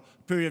on for a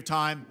period of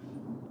time.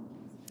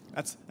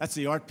 That's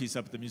the art piece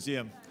up at the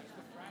museum.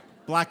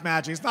 Black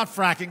magic. It's not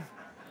fracking.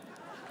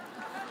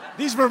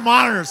 These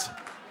Vermonters,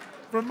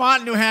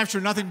 Vermont and New Hampshire,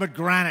 nothing but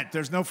granite.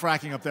 There's no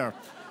fracking up there.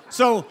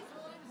 So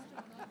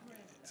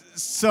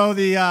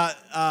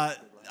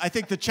I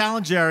think the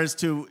challenge there is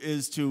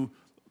to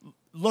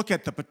look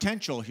at the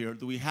potential here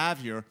that we have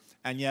here,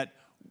 and yet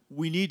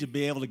we need to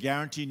be able to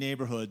guarantee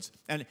neighborhoods.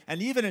 And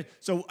even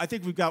so, I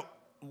think we've got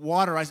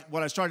water. What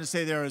I was starting to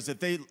say there is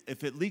if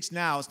it leaks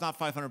now, it's not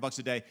 $500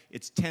 a day.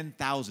 It's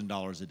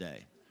 $10,000 a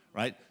day,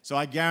 right? So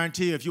I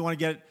guarantee you, if you want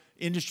to get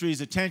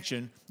industry's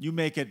attention, you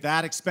make it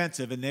that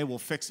expensive, and they will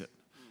fix it.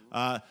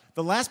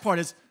 The last part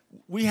is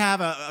we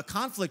have a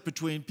conflict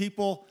between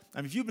people. I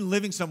mean, if you've been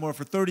living somewhere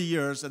for 30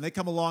 years and they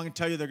come along and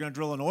tell you they're going to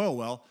drill an oil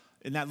well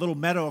in that little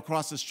meadow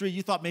across the street,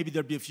 you thought maybe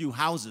there'd be a few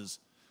houses,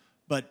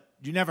 but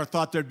you never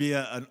thought there'd be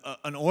an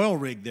oil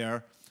rig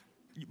there.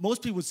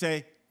 Most people would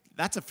say,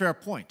 that's a fair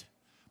point.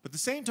 But at the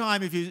same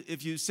time,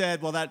 if you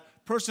said, well,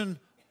 that person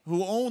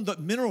who owned the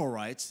mineral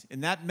rights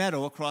in that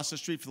meadow across the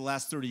street for the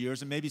last 30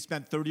 years and maybe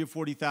spent $30,000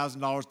 or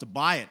 $40,000 to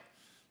buy it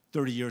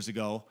 30 years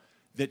ago,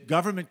 that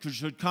government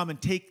should come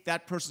and take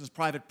that person's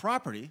private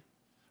property,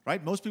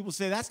 right? Most people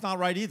say that's not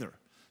right either.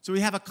 So we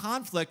have a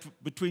conflict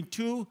between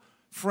two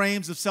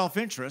frames of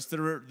self-interest that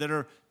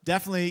are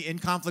definitely in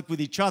conflict with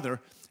each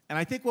other. And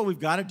I think what we've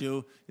got to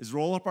do is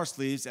roll up our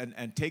sleeves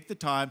and take the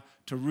time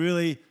to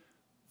really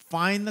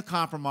find the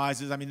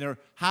compromises. I mean,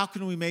 how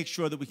can we make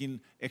sure that we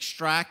can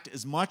extract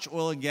as much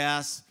oil and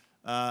gas,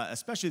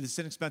 especially this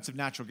inexpensive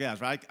natural gas,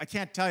 right? I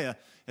can't tell you,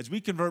 as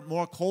we convert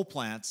more coal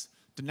plants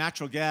to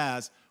natural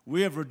gas,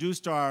 we have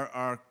reduced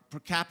our per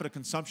capita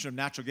consumption of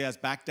natural gas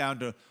back down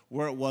to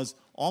where it was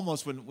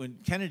almost when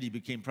Kennedy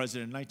became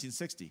president in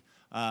 1960.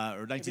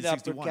 or Maybe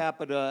that per 1961.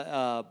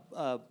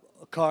 capita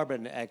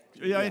carbon.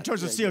 Yeah, in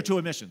terms of CO2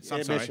 emissions. I'm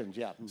emissions,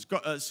 sorry.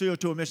 yeah.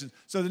 CO2 emissions.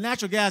 So the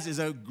natural gas is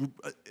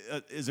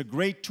a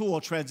great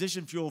tool,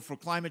 transition fuel for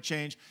climate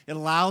change. It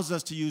allows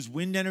us to use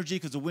wind energy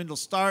because the wind will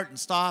start and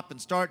stop and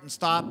start and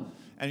stop,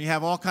 and you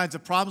have all kinds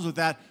of problems with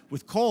that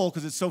with coal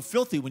because it's so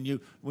filthy when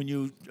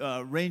you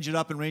range it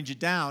up and range it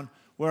down.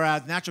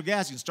 Whereas natural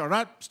gas, you can start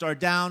up, start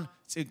down.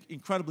 It's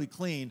incredibly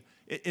clean.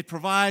 It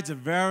provides a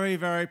very,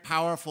 very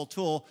powerful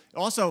tool.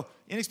 Also,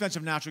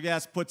 inexpensive natural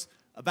gas puts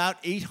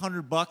about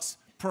 $800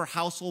 per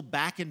household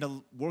back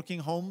into working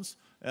homes,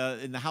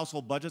 in the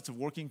household budgets of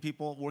working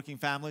people, working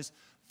families.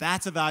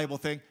 That's a valuable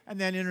thing. And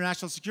then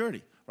international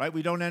security, right?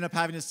 We don't end up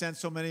having to send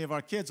so many of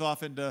our kids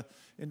off into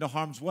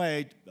harm's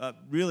way,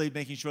 really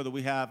making sure that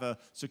we have a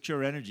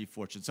secure energy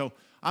fortune. So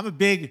I'm a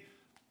big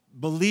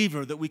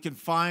believer that we can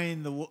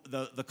find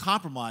the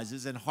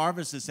compromises and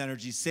harvest this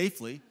energy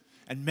safely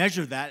and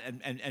measure that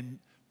and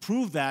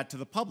prove that to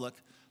the public,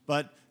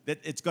 but that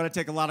it's going to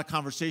take a lot of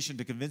conversation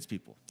to convince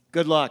people.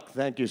 Good luck.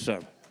 Thank you, sir.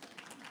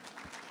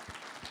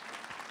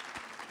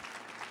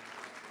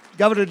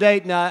 Governor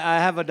Dayton, I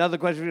have another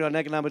question for you on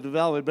economic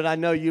development, but I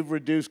know you've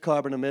reduced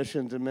carbon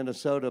emissions in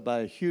Minnesota by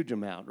a huge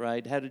amount,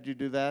 right? How did you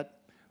do that?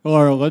 Well,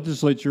 our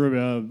legislature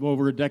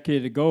over a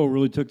decade ago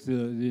really took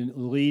the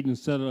lead and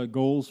set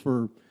goals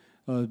for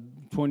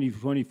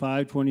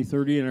 2025,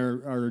 2030, and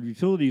our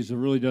utilities have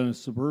really done a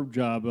superb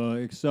job.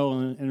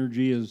 Xcel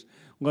Energy has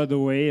led the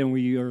way, and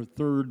we are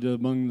third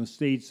among the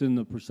states in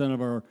the percent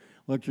of our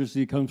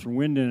electricity comes from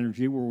wind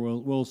energy. We're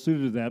well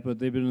suited to that, but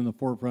they've been in the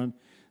forefront.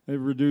 Our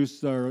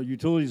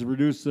utilities have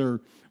reduced their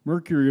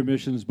mercury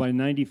emissions by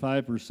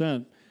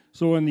 95%.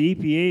 So when the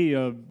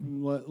EPA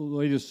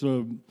latest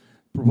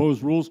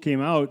proposed rules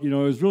came out, it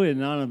was really a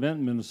non-event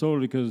in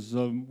Minnesota because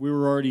we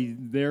were already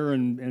there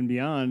and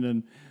beyond,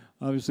 and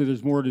obviously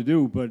there's more to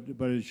do, but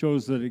it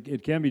shows that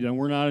it can be done.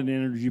 We're not an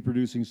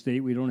energy-producing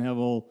state. We don't have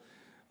all.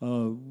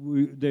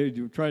 They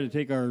try to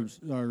take our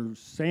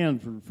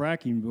sand for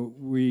fracking, but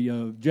we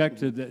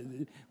objected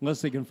that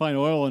unless they can find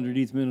oil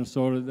underneath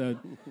Minnesota, that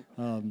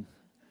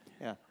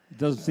it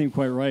doesn't seem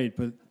quite right.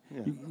 But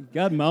you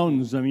got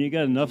mountains. I mean, you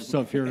got enough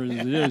stuff here as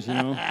it is,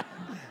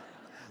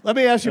 Let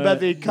me ask you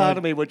about the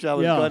economy, which I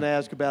was going to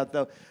ask about,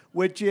 though,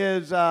 which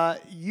is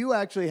you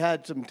actually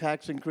had some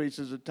tax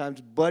increases at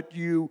times, but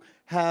you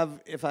have,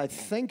 if I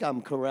think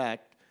I'm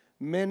correct,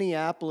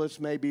 Minneapolis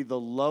may be the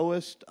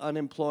lowest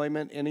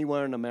unemployment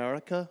anywhere in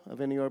America of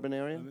any urban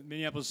area?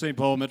 Minneapolis-St.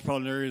 Paul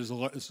metropolitan area is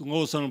the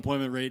lowest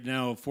unemployment rate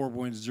now of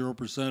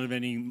 4.0% of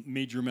any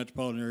major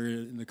metropolitan area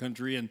in the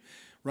country, and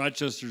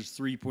Rochester's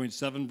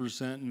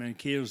 3.7%, and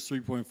Mankato's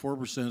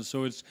 3.4%.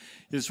 So it's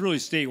really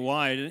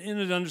statewide, and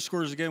it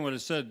underscores again what I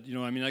said.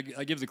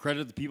 I give the credit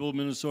to the people of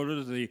Minnesota,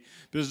 to the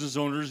business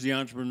owners, the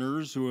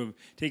entrepreneurs who have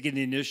taken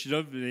the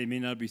initiative. They may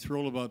not be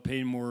thrilled about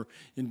paying more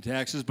in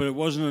taxes, but it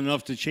wasn't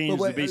enough to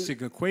change the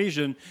basic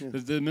equation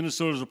that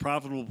Minnesota is a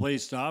profitable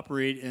place to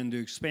operate and to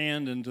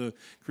expand and to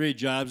create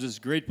jobs. It's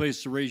a great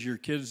place to raise your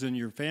kids and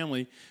your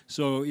family.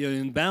 So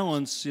in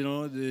balance, we're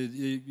on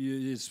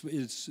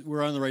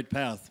the right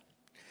path.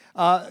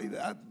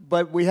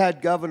 But we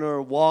had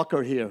Governor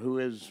Walker here, who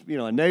is,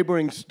 a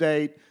neighboring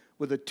state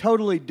with a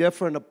totally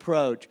different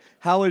approach.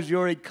 How has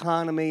your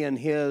economy and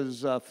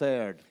his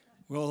fared?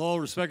 Well, with all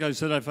respect, I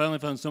said I finally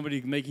found somebody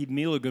who can make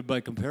me look good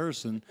by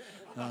comparison.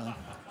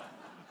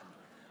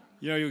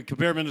 You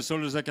compare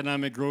Minnesota's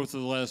economic growth of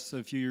the last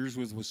few years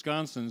with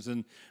Wisconsin's,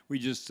 and we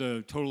just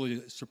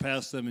totally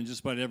surpassed them in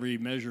just about every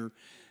measure.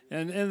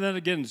 And that,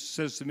 again,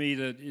 says to me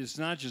that it's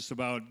not just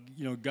about,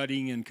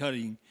 gutting and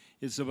cutting.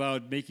 It's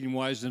about making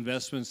wise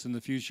investments in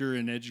the future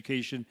in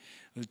education,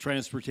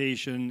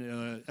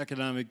 transportation,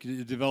 economic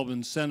development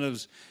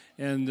incentives,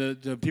 and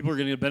the people are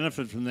going to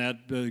benefit from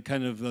that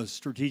kind of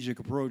strategic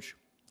approach.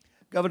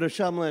 Governor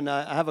Shumlin,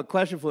 I have a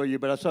question for you,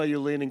 but I saw you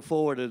leaning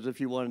forward as if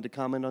you wanted to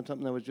comment on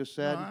something that was just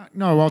said.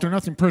 No, Walter,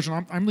 nothing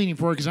personal. I'm leaning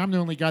forward because I'm the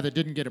only guy that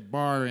didn't get a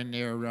bar in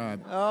there.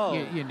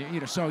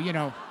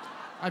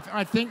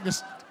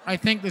 I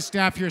think the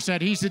staff here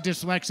said he's a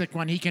dyslexic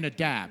one, he can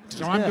adapt.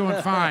 So I'm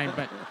doing fine,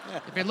 but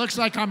if it looks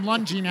like I'm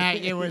lunging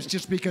at you, it's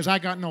just because I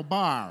got no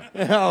bar.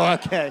 Oh,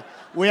 okay.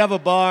 We have a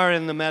bar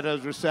in the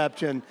Meadows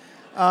reception.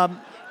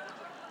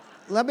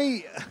 Let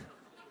me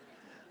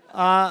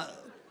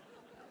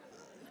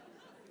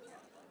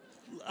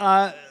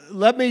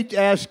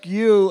ask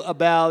you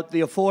about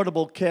the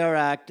Affordable Care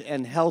Act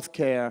and health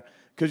care,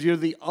 because you're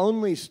the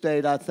only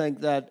state, I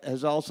think, that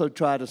has also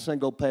tried a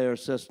single-payer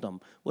system.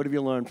 What have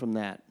you learned from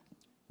that?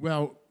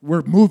 Well,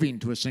 we're moving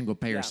to a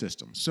single-payer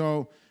system.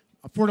 So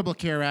Affordable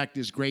Care Act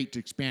is great to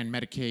expand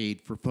Medicaid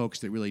for folks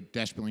that really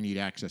desperately need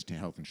access to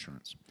health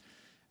insurance.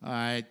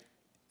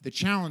 The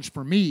challenge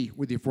for me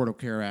with the Affordable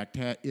Care Act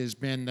has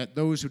been that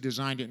those who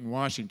designed it in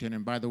Washington,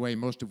 and by the way,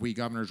 most of we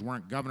governors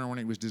weren't governor when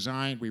it was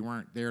designed. We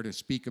weren't there to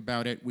speak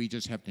about it. We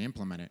just have to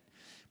implement it.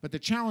 But the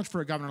challenge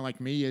for a governor like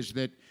me is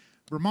that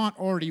Vermont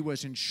already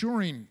was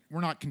insuring,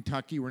 we're not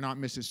Kentucky, we're not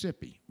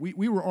Mississippi.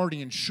 We were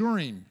already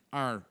insuring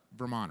our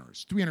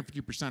Vermonters.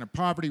 350% of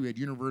poverty. We had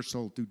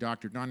universal, through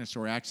Dr.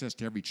 Dinosaur, access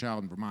to every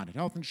child in Vermont had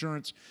health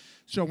insurance.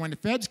 So when the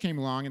feds came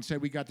along and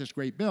said, we got this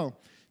great bill,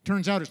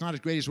 turns out it's not as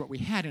great as what we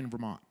had in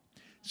Vermont.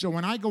 So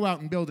when I go out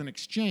and build an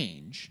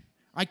exchange,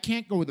 I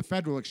can't go with the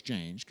federal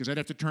exchange because I'd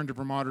have to turn to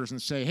Vermonters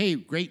and say, hey,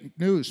 great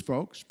news,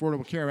 folks.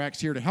 Affordable Care Act's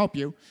here to help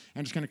you,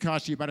 and it's going to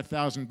cost you about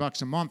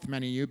 $1,000 a month,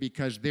 many of you,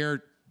 because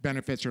their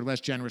benefits are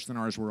less generous than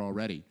ours were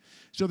already.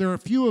 So there are a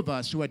few of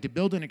us who had to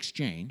build an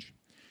exchange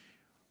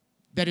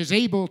that is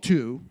able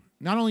to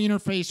not only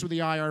interface with the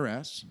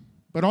IRS,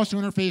 but also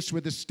interface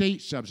with the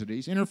state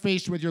subsidies,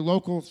 interface with your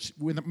local,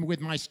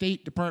 with my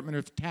state Department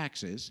of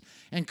Taxes,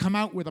 and come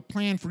out with a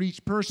plan for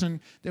each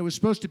person that was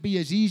supposed to be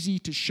as easy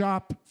to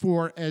shop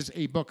for as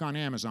a book on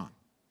Amazon.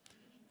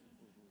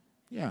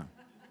 Yeah.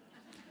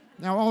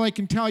 Now, all I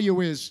can tell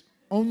you is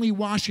only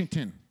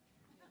Washington,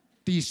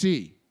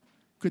 D.C.,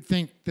 could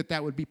think that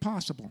that would be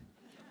possible.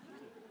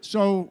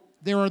 So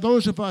there are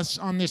those of us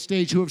on this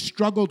stage who have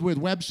struggled with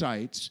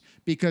websites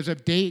because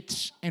of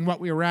dates and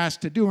what we were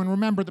asked to do. And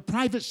remember, the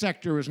private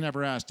sector was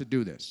never asked to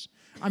do this.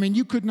 I mean,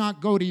 you could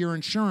not go to your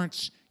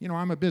insurance. You know,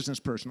 I'm a business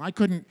person. I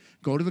couldn't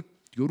go to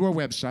a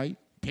website,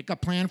 pick a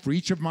plan for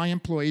each of my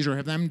employees or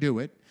have them do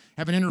it,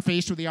 have an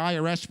interface with the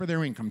IRS for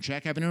their income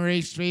check, have an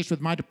interface with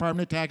my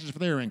Department of Taxes for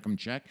their income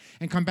check,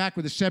 and come back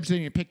with a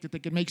subsidy and pick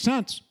that could make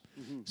sense.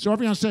 So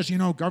everyone says, you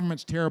know,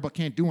 government's terrible,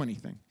 can't do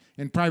anything.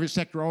 And private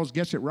sector always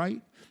gets it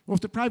right. Well,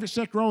 if the private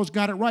sector always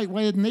got it right,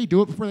 why didn't they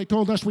do it before they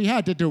told us we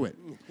had to do it?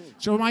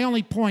 So my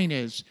only point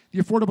is the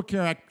Affordable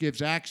Care Act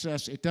gives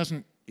access.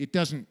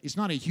 It's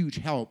not a huge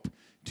help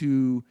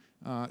to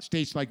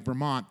states like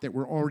Vermont that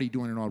were already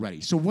doing it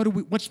already. So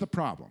what's the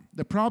problem?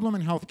 The problem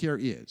in health care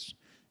is,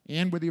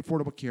 and with the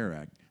Affordable Care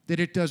Act, that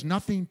it does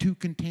nothing to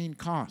contain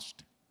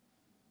cost.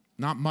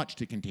 Not much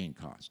to contain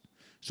cost.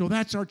 So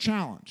that's our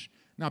challenge.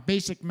 Now,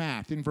 basic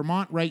math. In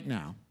Vermont right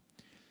now,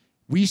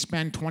 we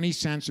spend 20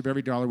 cents of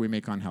every dollar we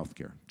make on health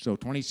care. So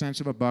 20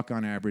 cents of a buck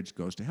on average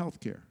goes to health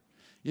care.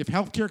 If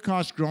health care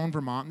costs grow in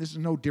Vermont, and this is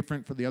no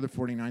different for the other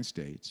 49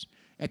 states,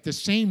 at the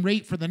same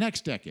rate for the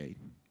next decade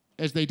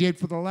as they did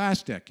for the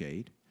last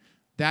decade,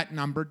 that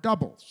number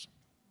doubles.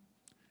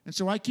 And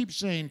so I keep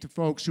saying to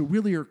folks who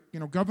really are, you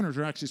know, governors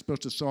are actually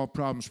supposed to solve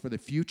problems for the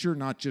future,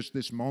 not just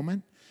this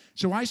moment.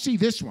 So I see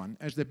this one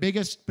as the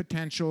biggest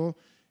potential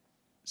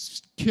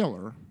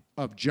killer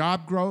of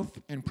job growth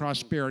and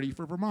prosperity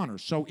for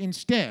Vermonters. So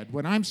instead,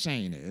 what I'm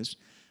saying is,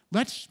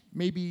 let's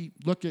maybe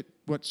look at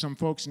what some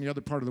folks in the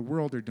other part of the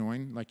world are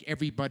doing, like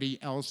everybody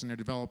else in the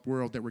developed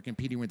world that we're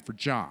competing with for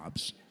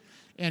jobs,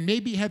 and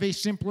maybe have a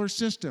simpler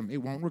system. It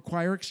won't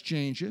require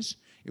exchanges.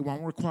 It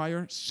won't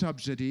require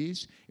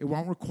subsidies. It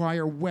won't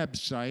require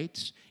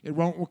websites. It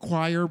won't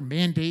require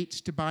mandates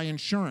to buy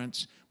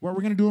insurance. What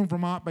we're going to do in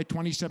Vermont by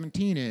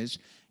 2017 is,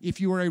 if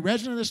you are a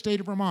resident of the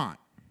state of Vermont,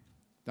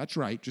 that's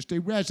right, just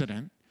a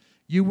resident,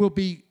 you will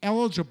be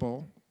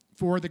eligible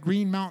for the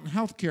Green Mountain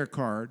Health Care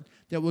Card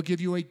that will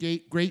give you a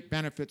great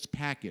benefits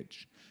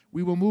package.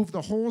 We will move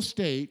the whole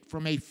state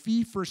from a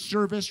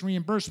fee-for-service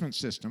reimbursement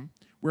system,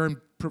 where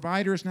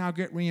providers now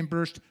get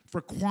reimbursed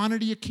for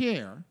quantity of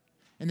care,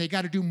 and they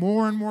got to do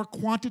more and more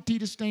quantity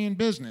to stay in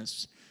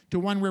business, to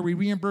one where we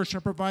reimburse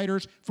our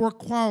providers for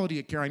quality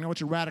of care. I know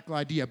it's a radical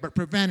idea, but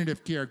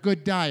preventative care,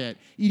 good diet,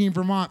 eating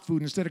Vermont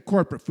food instead of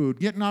corporate food,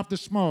 getting off the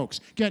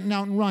smokes, getting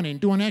out and running,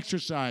 doing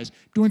exercise,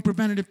 doing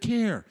preventative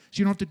care, so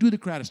you don't have to do the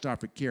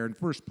catastrophic care in the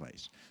first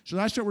place. So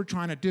that's what we're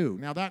trying to do.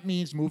 Now that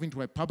means moving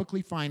to a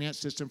publicly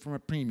financed system from a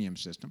premium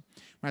system.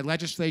 My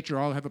legislature,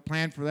 I'll have a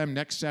plan for them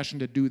next session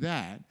to do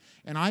that,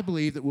 and I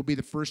believe that we'll be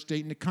the first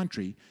state in the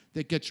country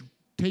that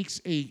takes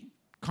a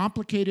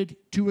complicated,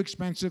 too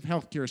expensive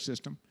healthcare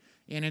system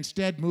and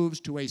instead moves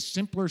to a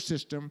simpler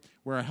system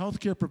where our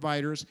healthcare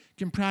providers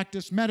can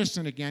practice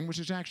medicine again, which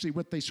is actually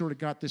what they sort of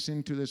got this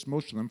into this,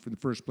 most of them, for the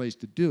first place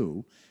to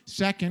do.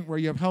 Second, where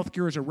you have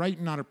healthcare as a right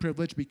and not a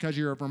privilege because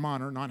you're a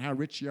Vermonter, not how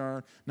rich you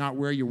are, not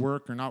where you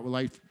work, or not what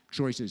life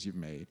choices you've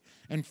made.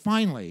 And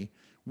finally,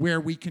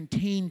 where we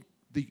contain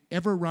the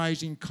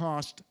ever-rising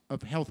cost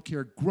of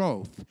healthcare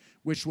growth,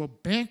 which will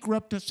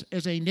bankrupt us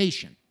as a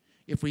nation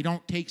if we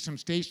don't take some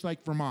states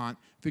like Vermont,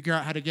 figure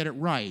out how to get it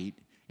right,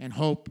 and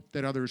hope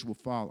that others will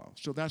follow.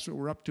 So that's what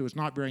we're up to. It's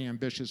not very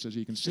ambitious, as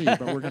you can see,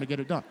 but we're going to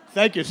get it done.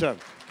 Thank you, sir.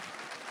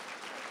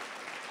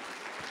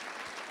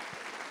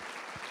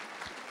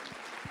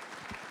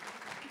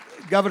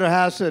 Governor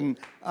Hassan,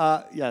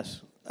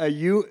 yes,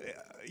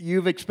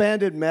 you've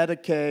expanded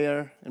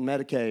Medicare and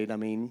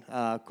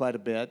Medicaid, quite a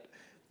bit,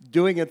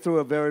 doing it through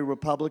a very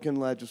Republican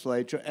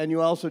legislature, and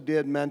you also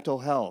did mental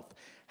health.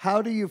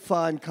 How do you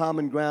find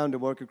common ground to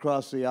work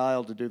across the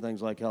aisle to do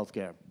things like health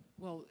care?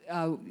 Well,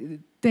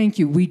 thank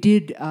you. We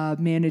did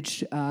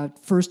manage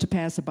first to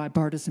pass a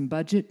bipartisan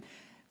budget.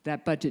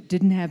 That budget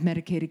didn't have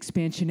Medicaid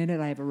expansion in it.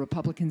 I have a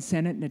Republican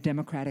Senate and a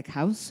Democratic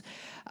House.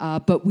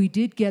 But we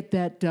did get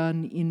that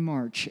done in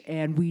March,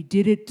 and we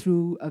did it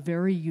through a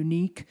very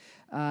unique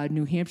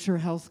New Hampshire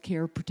health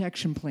care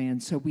protection plan.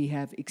 So we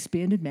have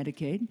expanded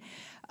Medicaid,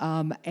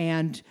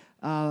 and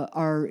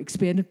our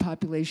expanded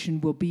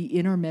population will be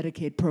in our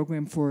Medicaid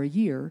program for a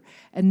year,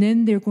 and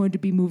then they're going to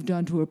be moved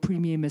on to a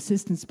premium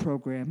assistance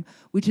program,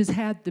 which has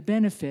had the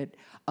benefit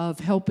of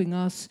helping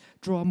us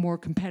draw more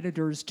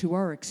competitors to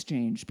our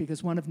exchange,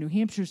 because one of New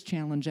Hampshire's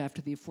challenge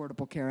after the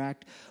Affordable Care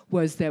Act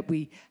was that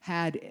we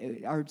had,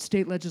 our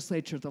state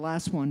legislature, the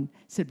last one,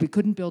 said we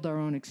couldn't build our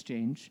own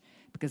exchange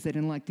because they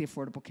didn't like the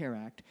Affordable Care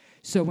Act.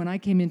 So when I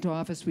came into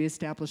office, we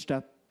established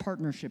a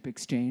partnership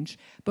exchange,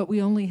 but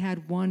we only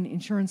had one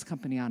insurance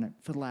company on it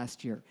for the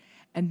last year.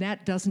 And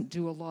that doesn't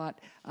do a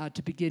lot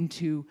to begin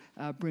to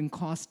bring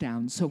costs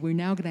down. So we're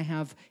now going to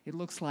have, it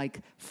looks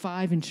like,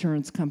 5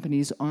 insurance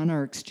companies on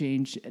our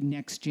exchange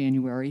next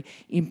January,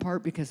 in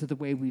part because of the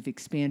way we've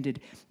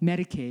expanded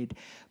Medicaid.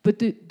 But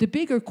the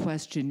bigger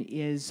question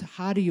is,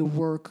 how do you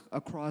work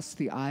across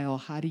the aisle?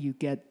 How do you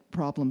get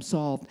problem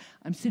solved?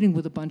 I'm sitting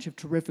with a bunch of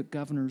terrific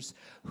governors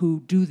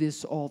who do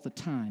this all the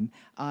time.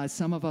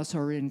 Some of us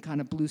are in kind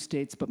of blue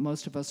states, but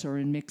most of us are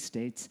in mixed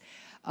states.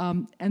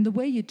 And the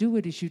way you do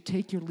it is you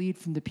take your lead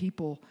from the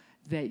people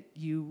that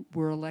you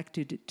were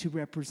elected to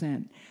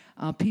represent.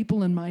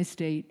 People in my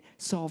state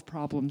solve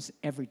problems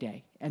every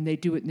day, and they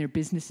do it in their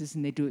businesses,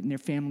 and they do it in their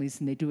families,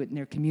 and they do it in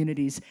their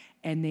communities,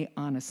 and they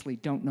honestly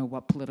don't know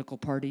what political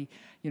party,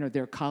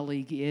 their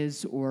colleague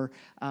is, or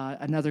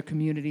another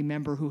community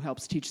member who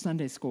helps teach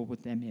Sunday school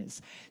with them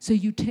is. So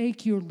you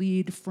take your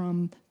lead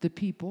from the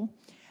people,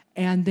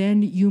 and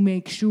then you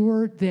make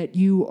sure that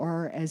you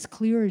are as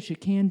clear as you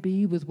can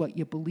be with what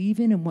you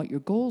believe in and what your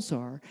goals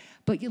are,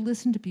 but you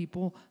listen to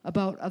people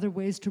about other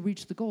ways to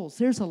reach the goals.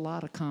 There's a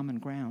lot of common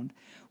ground.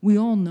 We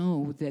all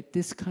know that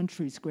this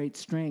country's great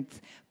strength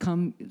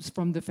comes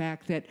from the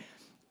fact that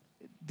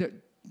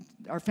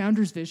our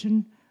founders'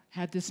 vision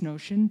had this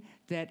notion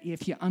that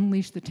if you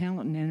unleash the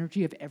talent and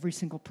energy of every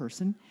single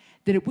person,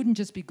 that it wouldn't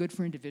just be good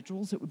for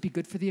individuals, it would be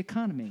good for the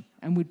economy,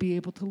 and we'd be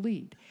able to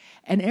lead.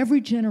 And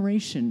every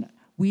generation,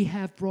 we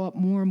have brought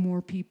more and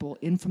more people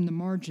in from the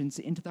margins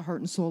into the heart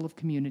and soul of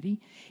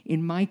community.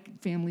 In my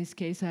family's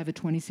case, I have a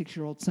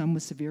 26-year-old son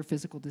with severe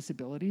physical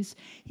disabilities.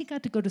 He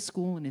got to go to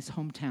school in his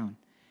hometown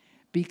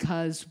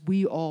because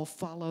we all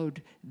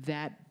followed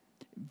that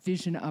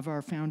vision of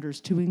our founders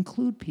to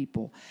include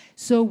people.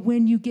 So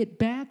when you get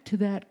back to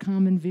that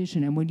common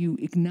vision and when you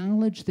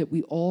acknowledge that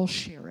we all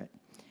share it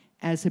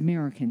as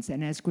Americans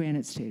and as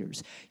Granite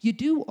Staters, you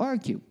do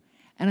argue.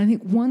 And I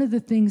think one of the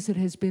things that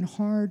has been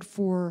hard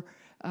for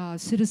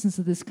citizens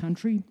of this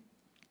country,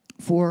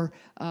 for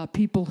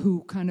people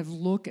who kind of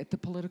look at the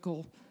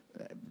political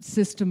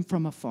system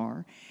from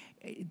afar,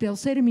 they'll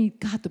say to me,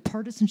 God, the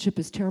partisanship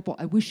is terrible.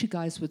 I wish you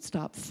guys would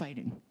stop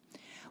fighting.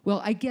 Well,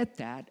 I get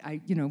that.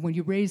 When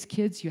you raise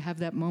kids, you have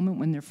that moment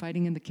when they're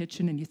fighting in the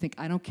kitchen and you think,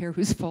 I don't care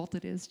whose fault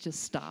it is,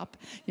 just stop.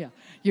 Yeah,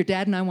 your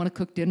dad and I want to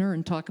cook dinner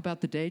and talk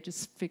about the day,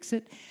 just fix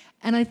it.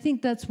 And I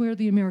think that's where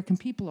the American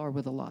people are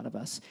with a lot of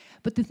us.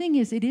 But the thing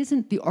is, it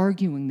isn't the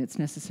arguing that's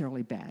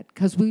necessarily bad,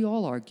 because we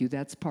all argue.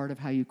 That's part of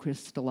how you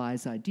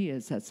crystallize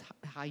ideas. That's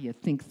how you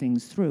think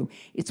things through.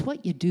 It's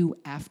what you do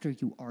after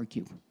you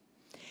argue.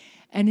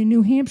 And in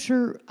New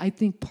Hampshire, I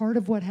think part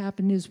of what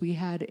happened is we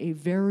had a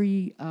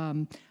very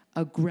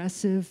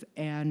aggressive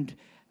and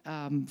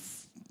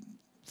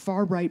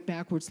far-right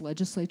backwards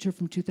legislature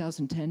from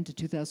 2010 to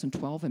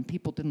 2012, and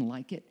people didn't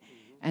like it.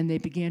 And they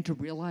began to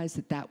realize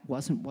that that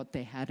wasn't what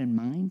they had in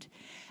mind.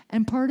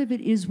 And part of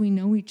it is we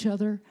know each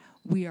other,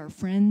 we are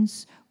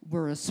friends,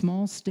 we're a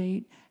small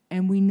state,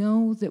 and we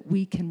know that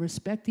we can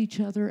respect each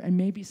other and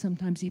maybe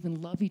sometimes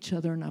even love each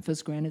other enough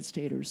as Granite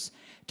Staters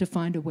to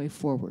find a way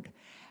forward.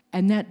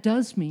 And that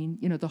does mean,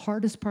 the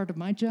hardest part of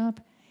my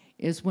job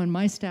is when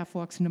my staff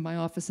walks into my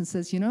office and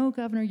says,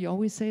 Governor, you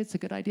always say it's a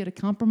good idea to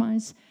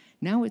compromise.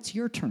 Now it's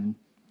your turn.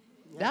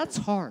 That's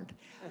hard.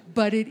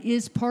 But it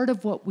is part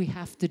of what we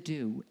have to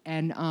do.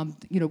 And,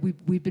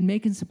 we've been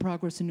making some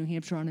progress in New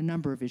Hampshire on a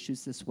number of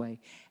issues this way.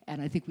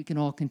 And I think we can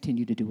all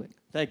continue to do it.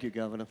 Thank you,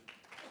 Governor.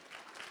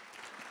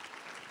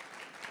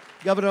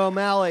 Governor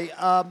O'Malley,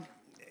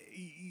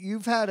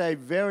 you've had a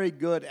very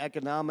good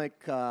economic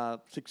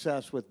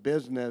success with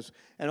business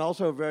and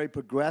also a very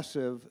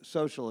progressive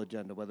social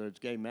agenda, whether it's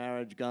gay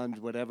marriage, guns,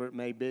 whatever it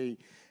may be.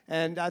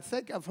 And I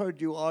think I've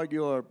heard you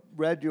argue or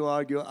read you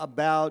argue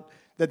about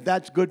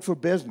that's good for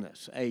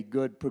business, a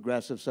good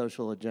progressive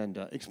social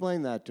agenda.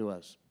 Explain that to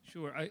us.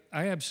 Sure.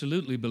 I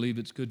absolutely believe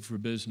it's good for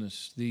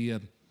business.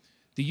 The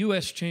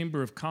U.S.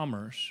 Chamber of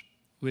Commerce,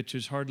 which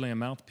is hardly a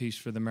mouthpiece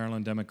for the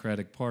Maryland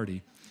Democratic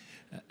Party,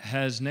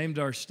 has named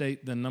our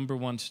state the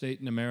 #1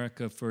 state in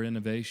America for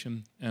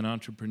innovation and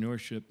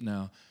entrepreneurship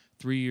now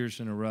 3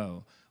 years in a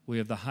row. We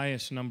have the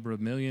highest number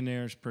of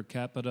millionaires per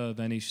capita of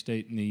any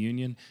state in the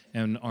union,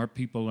 and our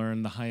people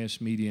earn the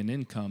highest median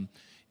income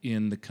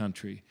in the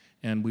country.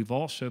 And we've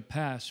also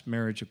passed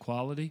marriage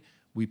equality.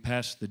 We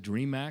passed the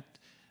DREAM Act,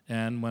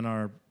 and when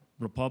our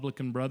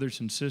Republican brothers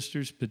and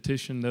sisters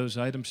petitioned those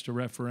items to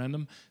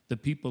referendum, the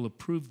people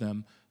approved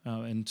them,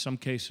 in some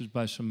cases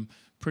by some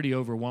pretty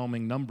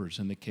overwhelming numbers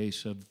in the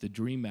case of the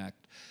DREAM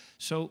Act.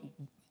 So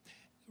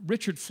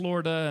Richard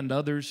Florida and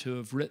others who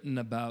have written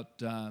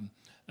about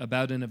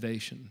about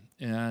innovation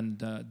and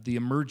the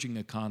emerging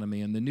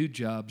economy and the new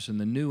jobs and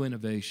the new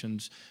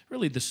innovations,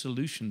 really the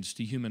solutions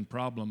to human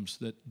problems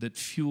that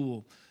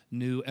fuel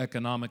new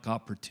economic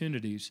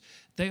opportunities,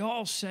 they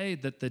all say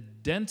that the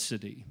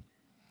density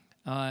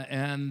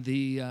and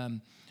the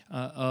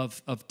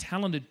of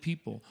talented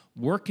people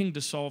working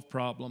to solve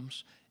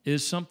problems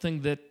is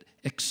something that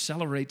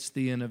accelerates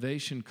the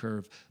innovation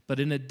curve. But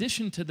in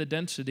addition to the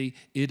density,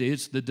 it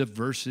is the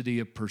diversity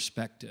of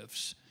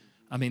perspectives.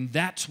 I mean,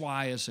 that's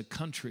why as a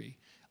country,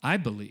 I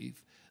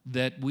believe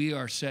that we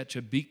are such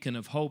a beacon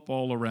of hope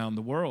all around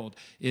the world.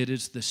 It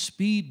is the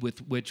speed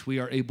with which we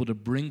are able to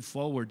bring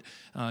forward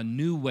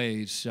new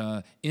ways,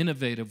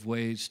 innovative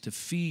ways to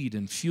feed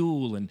and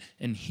fuel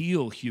and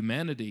heal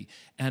humanity.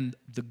 And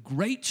the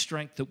great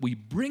strength that we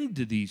bring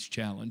to these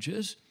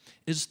challenges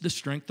is the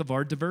strength of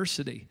our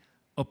diversity,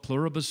 a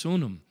pluribus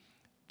unum,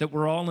 that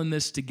we're all in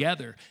this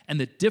together, and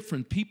that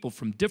different people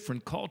from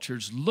different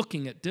cultures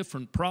looking at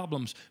different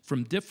problems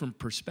from different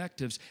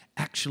perspectives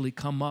actually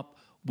come up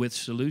with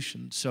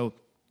solutions. So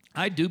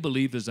I do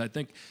believe, as I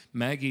think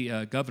Maggie,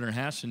 Governor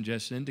Hassan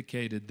just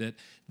indicated, that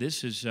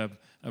this is a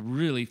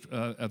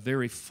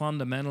very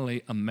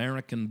fundamentally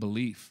American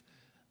belief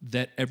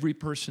that every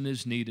person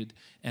is needed,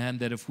 and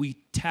that if we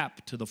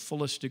tap to the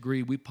fullest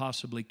degree we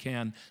possibly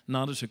can,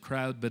 not as a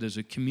crowd but as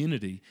a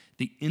community,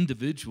 the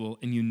individual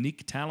and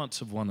unique talents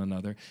of one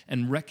another,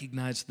 and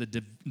recognize the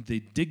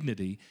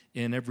dignity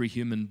in every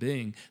human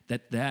being,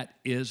 that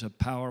is a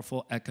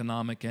powerful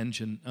economic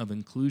engine of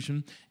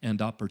inclusion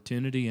and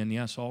opportunity, and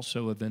yes,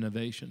 also of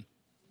innovation.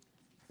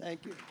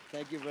 Thank you.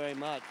 Thank you very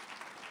much.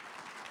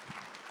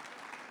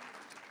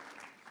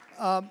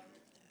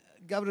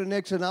 Governor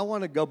Nixon, I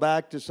want to go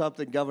back to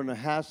something Governor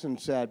Hassan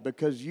said,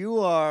 because you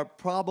are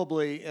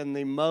probably in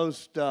the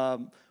most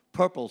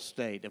purple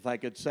state, if I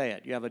could say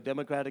it. You have a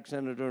Democratic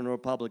senator and a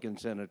Republican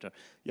senator.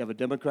 You have a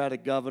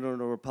Democratic governor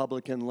and a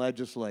Republican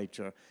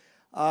legislature.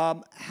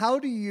 How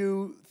do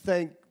you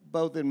think,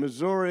 both in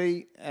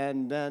Missouri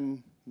and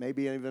then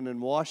maybe even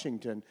in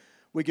Washington,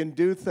 we can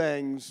do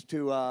things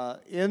to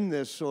end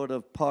this sort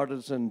of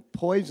partisan,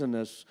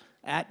 poisonous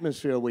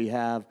atmosphere we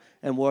have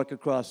and work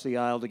across the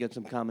aisle to get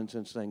some common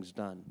sense things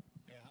done?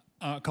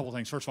 Yeah, a couple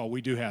things. First of all,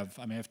 we do have,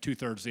 I have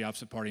 2/3 of the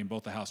opposite party in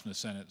both the House and the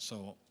Senate,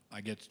 so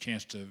I get a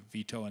chance to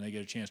veto and they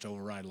get a chance to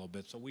override a little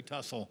bit. So we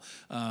tussle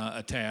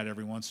a tad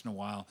every once in a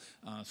while.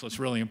 So it's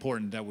really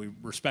important that we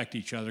respect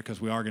each other,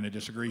 because we are going to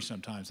disagree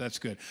sometimes. That's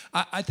good.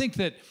 I think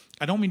that,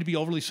 I don't mean to be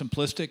overly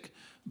simplistic,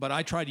 but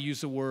I try to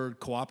use the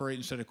word cooperate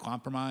instead of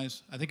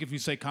compromise. I think if you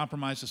say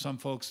compromise to some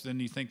folks, then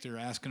you think they're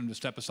asking them to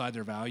step aside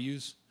their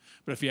values.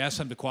 But if you ask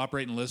them to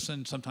cooperate and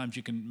listen, sometimes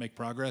you can make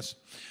progress.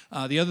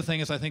 The other thing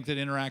is, I think that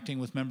interacting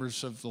with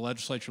members of the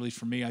legislature, at least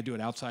for me, I do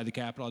it outside the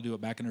Capitol. I do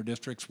it back in their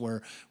districts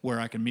where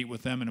I can meet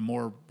with them in a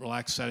more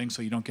relaxed setting,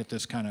 so you don't get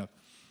this kind of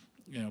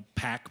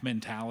pack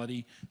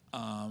mentality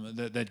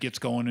that gets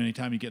going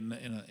anytime you get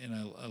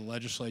in a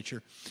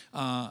legislature.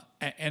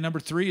 And number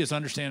 3 is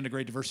understanding the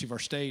great diversity of our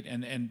state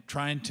and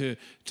trying to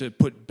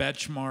put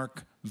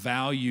benchmark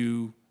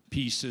value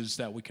pieces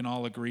that we can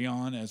all agree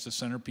on as the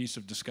centerpiece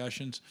of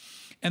discussions.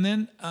 And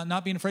then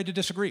not being afraid to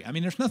disagree.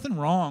 There's nothing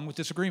wrong with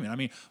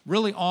disagreement.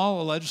 Really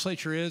all a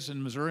legislature is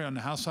in Missouri on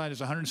the House side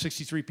is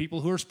 163 people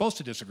who are supposed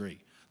to disagree.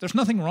 There's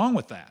nothing wrong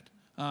with that.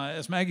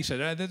 As Maggie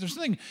said, there's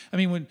nothing,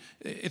 when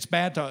it's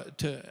bad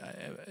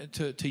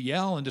to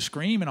yell and to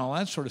scream and all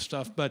that sort of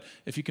stuff, but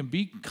if you can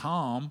be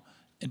calm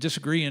and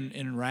disagree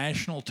in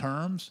rational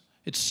terms,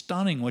 it's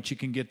stunning what you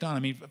can get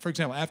done. For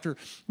example, after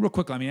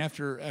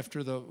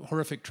the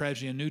horrific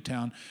tragedy in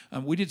Newtown,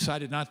 we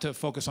decided not to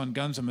focus on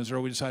guns in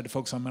Missouri. We decided to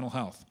focus on mental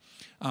health.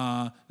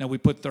 Now we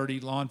put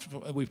 30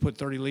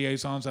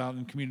 liaisons out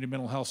in community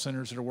mental health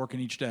centers that are working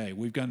each day.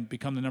 We've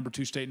become the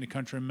 #2 state in the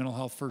country in mental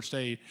health first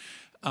aid.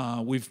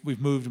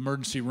 We've moved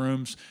emergency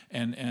rooms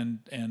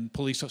and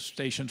police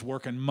stations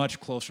working much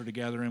closer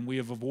together, and we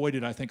have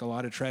avoided, I think, a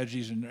lot of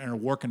tragedies and are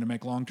working to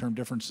make long-term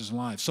differences in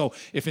lives. So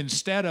if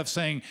instead of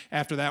saying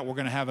after that we're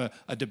going to have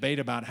a debate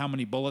about how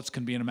many bullets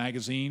can be in a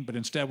magazine, but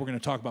instead we're going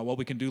to talk about what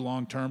we can do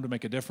long-term to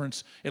make a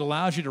difference, it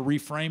allows you to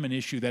reframe an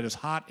issue that is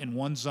hot in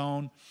one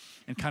zone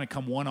and kind of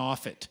come one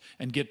off it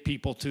and get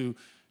people to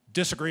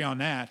disagree on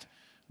that,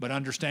 but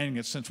understanding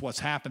that since what's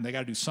happened, they got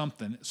to do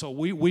something. So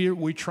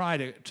we try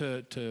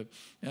to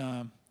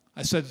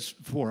I said this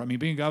before,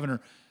 being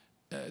governor,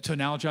 to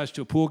analogize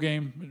to a pool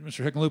game,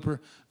 Mr. Hickenlooper,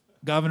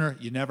 governor,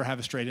 you never have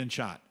a straight in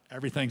shot.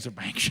 Everything's a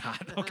bank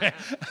shot, okay?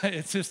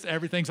 It's just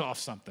everything's off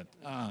something.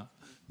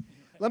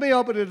 Let me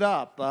open it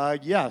up.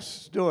 Yes,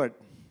 Stuart.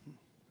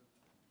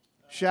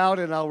 Shout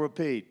and I'll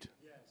repeat.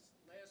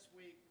 Last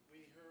week we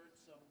heard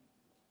some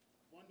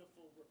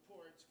wonderful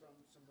reports from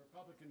some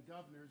Republican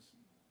governors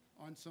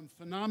on some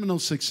phenomenal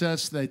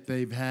success that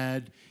they've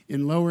had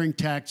in lowering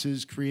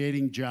taxes,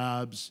 creating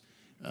jobs,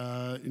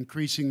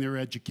 increasing their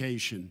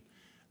education.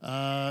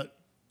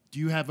 Do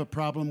you have a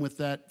problem with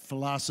that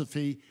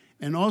philosophy?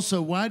 And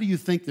also, why do you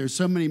think there's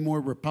so many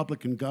more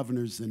Republican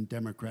governors than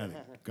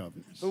Democratic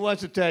governors? Who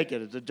wants to take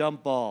it? It's a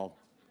jump ball.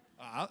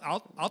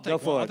 I'll take Go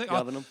for one. it,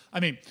 Governor. I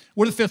mean,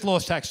 we're the 5th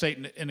lowest tax state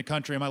in the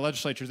country. In my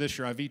legislature this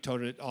year, I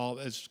vetoed it all,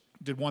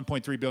 did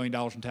 $1.3 billion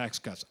in tax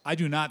cuts. I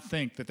do not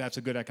think that that's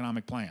a good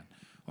economic plan.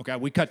 Okay,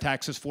 we cut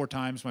taxes 4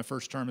 times my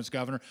first term as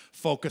governor,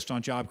 focused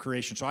on job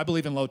creation. So I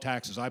believe in low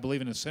taxes. I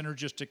believe in a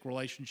synergistic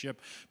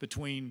relationship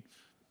between,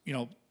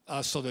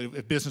 us, so that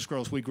if business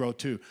grows, we grow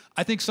too.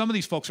 I think some of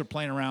these folks are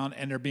playing around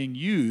and they're being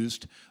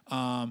used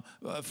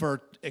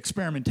for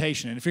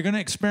experimentation. And if you're going to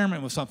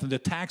experiment with something, the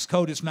tax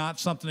code is not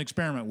something to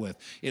experiment with.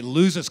 It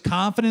loses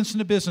confidence in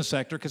the business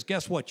sector because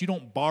guess what? You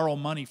don't borrow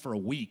money for a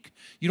week.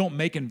 You don't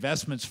make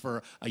investments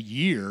for a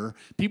year.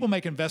 People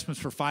make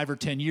investments for 5 or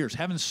 10 years.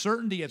 Having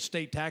certainty at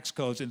state tax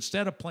codes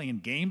instead of playing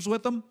games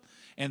with them,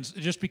 and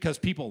just because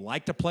people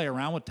like to play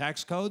around with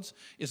tax codes,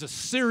 is a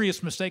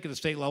serious mistake at the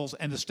state levels.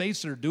 And the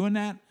states that are doing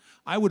that,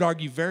 I would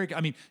argue they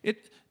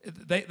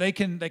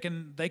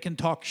can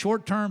talk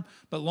short term,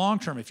 but long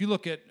term. If you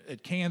look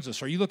at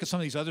Kansas or you look at some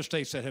of these other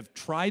states that have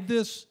tried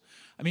this,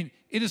 I mean,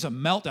 it is a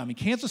meltdown. I mean,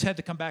 Kansas had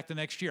to come back the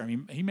next year. I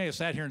mean, he may have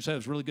sat here and said it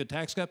was a really good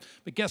tax cut,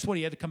 but guess what?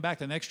 He had to come back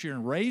the next year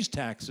and raise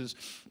taxes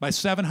by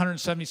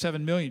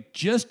 $777 million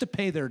just to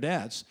pay their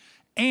debts.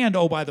 And,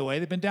 oh, by the way,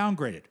 they've been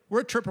downgraded.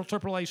 We're a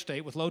AAA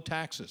state with low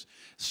taxes.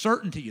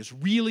 Certainty is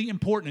really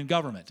important in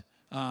government,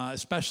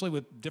 especially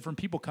with different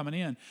people coming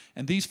in.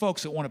 And these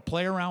folks that want to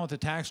play around with the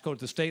tax code at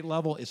the state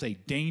level is a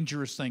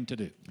dangerous thing to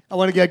do. I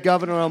want to get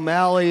Governor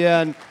O'Malley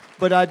in,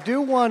 but I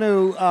do want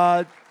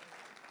to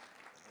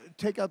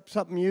take up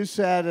something you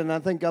said, and I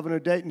think Governor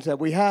Dayton said.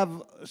 We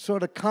have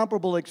sort of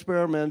comparable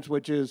experiments,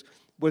 which is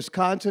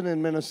Wisconsin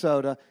and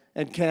Minnesota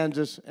and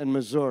Kansas and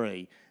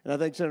Missouri. And I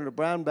think Senator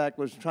Brownback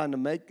was trying to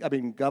make,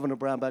 Governor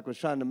Brownback was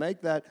trying to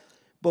make that.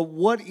 But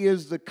what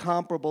is the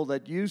comparable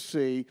that you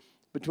see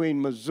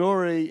between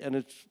Missouri and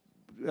its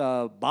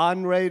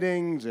bond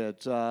ratings,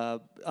 its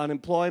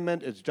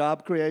unemployment, its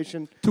job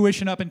creation?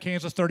 Tuition up in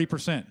Kansas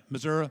 30%.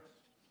 Missouri,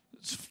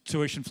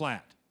 tuition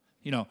flat.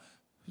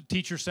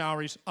 Teacher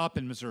salaries up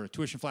in Missouri,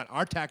 tuition flat.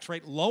 Our tax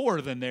rate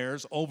lower than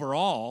theirs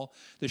overall.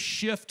 The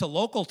shift to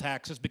local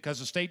taxes because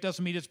the state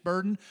doesn't meet its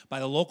burden by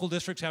the local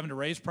districts having to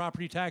raise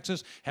property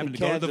taxes, having to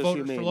go to the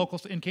voters for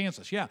locals in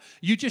Kansas. Yeah,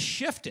 you just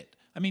shift it.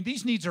 I mean,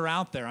 these needs are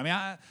out there. I mean,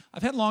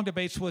 I've had long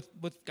debates with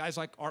guys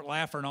like Art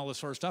Laffer and all this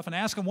sort of stuff and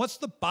ask them, what's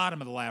the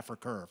bottom of the Laffer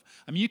curve?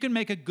 I mean, you can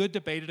make a good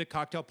debate at a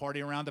cocktail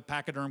party around the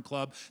Pachyderm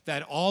Club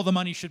that all the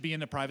money should be in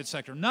the private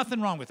sector.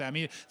 Nothing wrong with that. I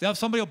mean,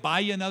 somebody will buy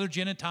you another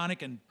gin and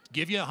tonic and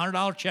give you a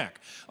 $100 check,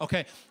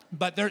 okay?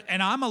 But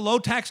and I'm a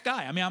low-tax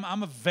guy. I mean,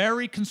 I'm a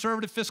very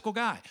conservative fiscal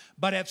guy.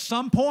 But at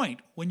some point,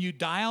 when you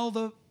dial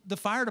the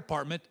fire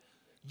department,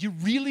 you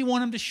really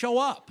want them to show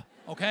up,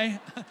 okay?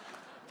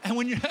 And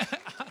when you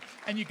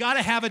and you got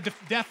to have a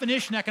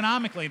definition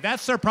economically.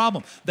 That's their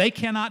problem. They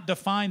cannot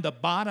define the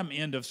bottom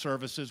end of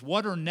services.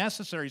 What are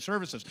necessary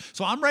services?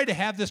 So I'm ready to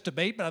have this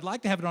debate, but I'd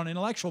like to have it on an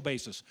intellectual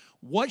basis.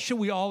 What should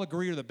we all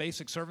agree are the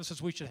basic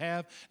services we should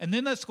have? And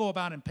then let's go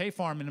about and pay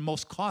for them in the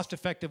most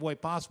cost-effective way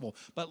possible.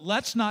 But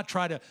let's not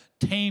try to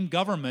tame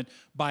government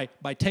by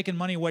taking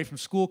money away from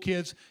school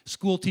kids,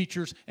 school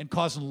teachers, and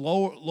causing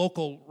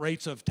local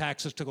rates of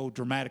taxes to go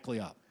dramatically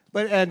up.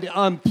 And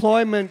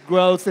employment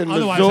growth in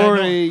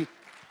Missouri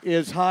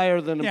is higher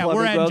than employment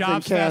growth in Kansas. We're adding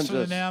jobs faster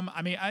than them.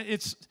 I mean,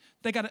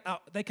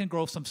 they can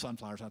grow some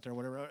sunflowers out there,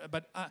 whatever.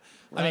 But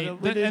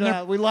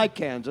we like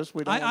Kansas.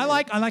 I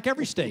like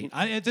every state.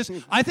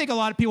 I think a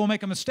lot of people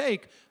make a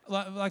mistake,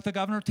 like the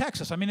governor of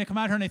Texas. I mean, they come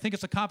out here and they think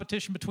it's a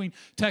competition between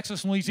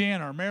Texas and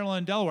Louisiana or Maryland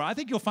and Delaware. I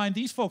think you'll find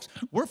these folks.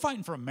 We're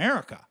fighting for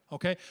America.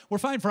 Okay, we're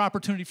fighting for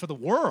opportunity for the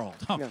world.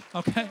 Yeah.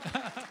 Okay.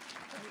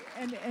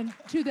 And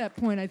to that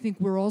point, I think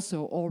we're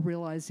also all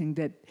realizing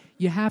that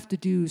you have to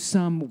do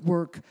some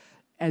work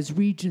as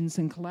regions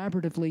and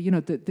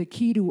collaboratively. The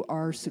key to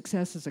our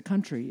success as a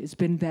country has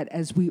been that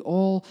as we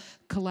all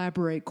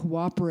collaborate,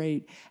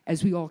 cooperate,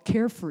 as we all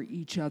care for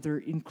each other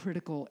in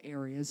critical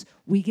areas,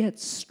 we get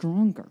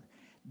stronger.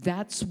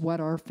 That's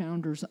what our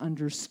founders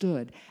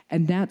understood.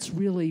 And that's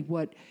really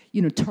what,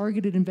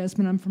 targeted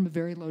investment. I'm from a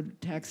very low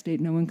tax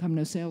state, no income,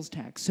 no sales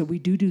tax. So we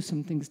do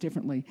some things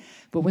differently.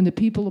 But when the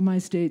people of my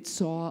state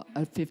saw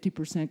a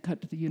 50%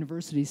 cut to the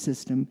university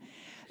system,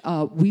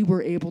 we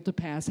were able to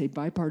pass a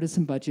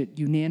bipartisan budget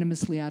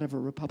unanimously out of a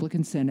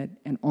Republican Senate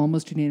and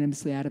almost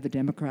unanimously out of a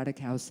Democratic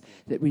House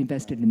that we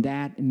invested in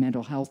that, in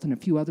mental health, and a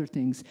few other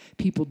things.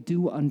 People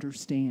do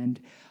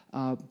understand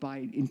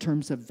in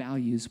terms of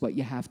values, what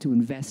you have to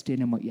invest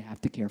in and what you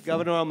have to care for.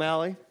 Governor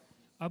O'Malley?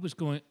 I was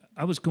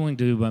going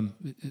to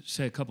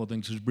say a couple of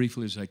things as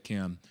briefly as I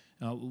can.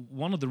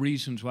 One of the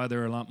reasons why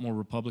there are a lot more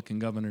Republican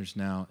governors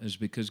now is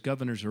because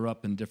governors are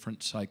up in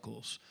different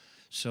cycles.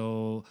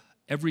 So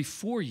every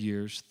 4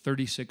 years,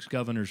 36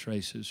 governors'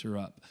 races are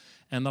up.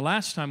 And the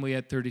last time we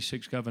had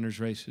 36 governors'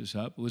 races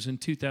up was in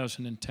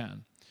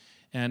 2010.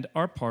 And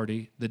our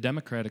party, the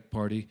Democratic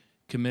Party,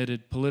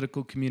 committed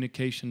political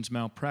communications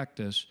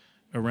malpractice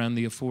around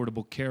the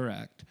Affordable Care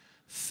Act.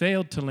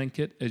 failed to link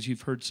it, as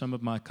you've heard some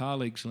of my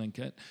colleagues link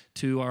it,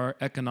 to our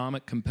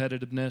economic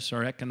competitiveness,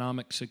 our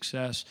economic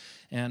success,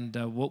 and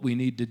what we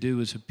need to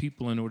do as a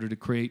people in order to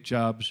create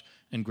jobs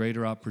and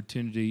greater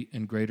opportunity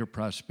and greater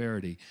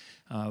prosperity.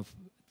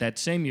 That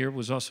same year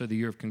was also the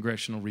year of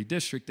congressional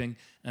redistricting,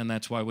 and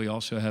that's why we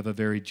also have a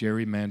very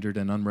gerrymandered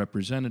and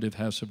unrepresentative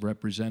House of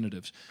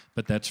Representatives.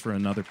 But that's for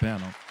another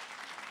panel.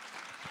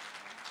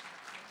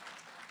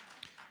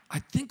 I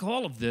think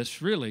all of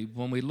this, really,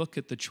 when we look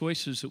at the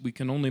choices that we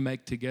can only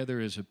make together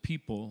as a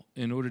people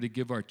in order to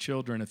give our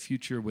children a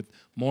future with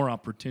more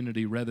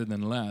opportunity rather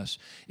than less,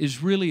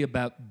 is really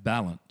about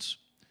balance.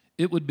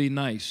 It would be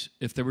nice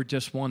if there were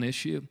just one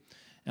issue,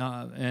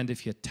 and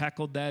if you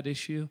tackled that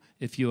issue,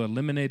 if you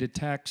eliminated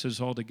taxes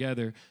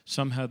altogether,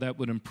 somehow that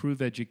would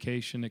improve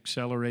education,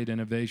 accelerate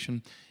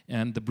innovation,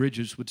 and the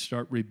bridges would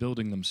start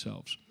rebuilding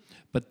themselves.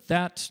 But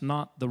that's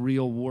not the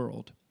real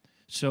world.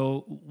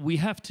 So we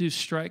have to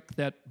strike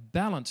that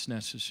balance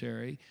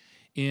necessary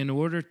in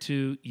order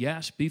to,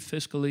 yes, be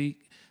fiscally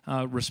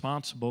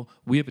responsible.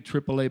 We have a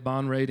AAA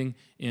bond rating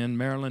in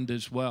Maryland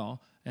as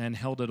well and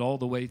held it all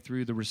the way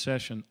through the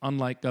recession,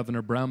 unlike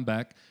Governor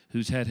Brownback,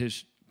 who's had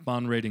his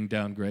bond rating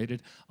downgraded,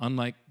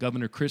 unlike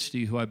Governor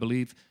Christie, who I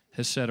believe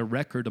has set a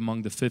record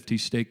among the 50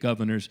 state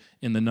governors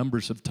in the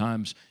numbers of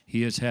times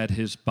he has had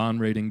his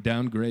bond rating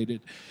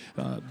downgraded.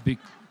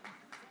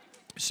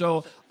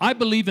 So I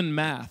believe in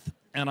math.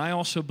 And I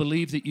also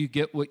believe that you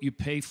get what you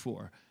pay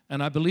for.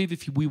 And I believe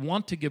if we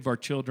want to give our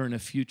children a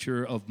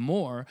future of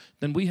more,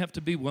 then we have to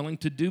be willing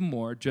to do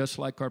more, just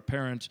like our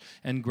parents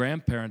and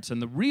grandparents.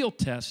 And the real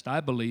test, I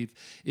believe,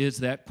 is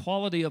that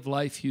quality of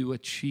life you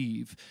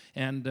achieve.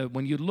 And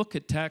when you look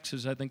at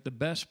taxes, I think the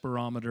best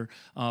barometer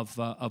of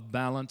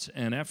balance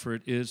and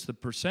effort is the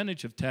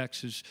percentage of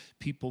taxes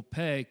people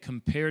pay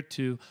compared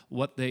to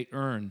what they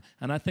earn.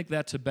 And I think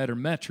that's a better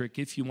metric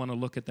if you want to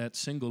look at that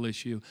single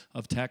issue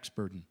of tax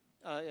burden.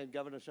 And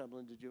Governor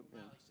Shumlin, did you?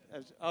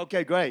 Yeah.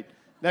 Okay, great.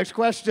 Next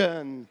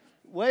question.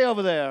 Way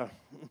over there.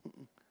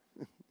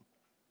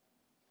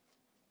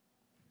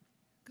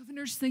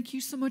 Governors, thank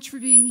you so much for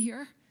being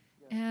here.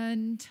 Yeah.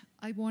 And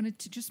I wanted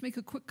to just make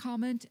a quick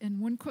comment and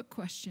one quick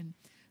question.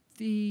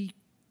 The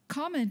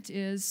comment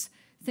is,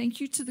 thank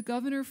you to the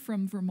governor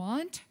from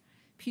Vermont,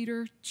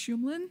 Peter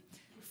Shumlin,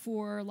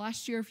 for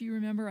last year, if you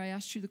remember, I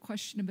asked you the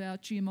question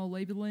about GMO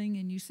labeling,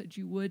 and you said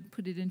you would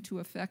put it into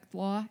effect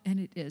law, and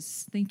it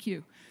is. Thank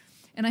you.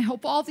 And I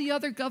hope all the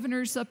other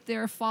governors up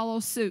there follow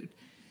suit.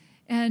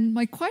 And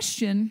my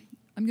question,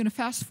 I'm going to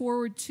fast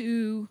forward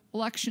to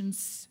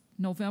elections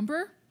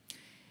November.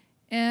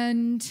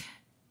 And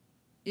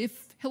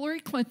if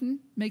Hillary Clinton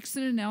makes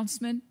an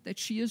announcement that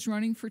she is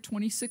running for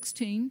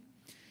 2016,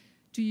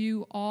 do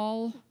you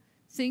all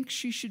think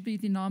she should be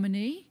the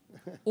nominee?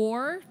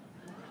 Or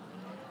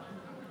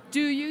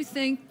do you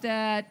think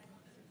that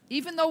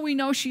even though we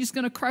know she's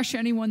going to crush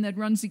anyone that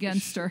runs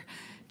against her,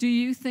 do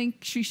you think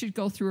she should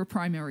go through a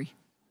primary?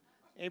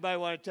 Anybody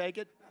want to take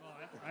it?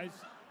 Well,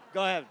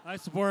 Go ahead. I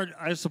support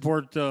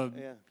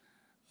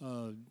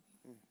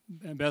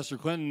Ambassador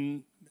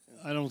Clinton.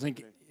 I don't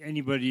think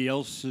anybody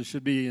else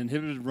should be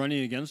inhibited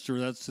running against her.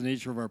 That's the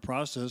nature of our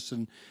process,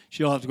 and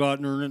she'll have to go out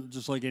and earn it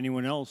just like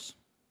anyone else.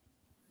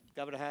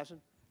 Governor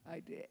Hassan?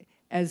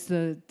 As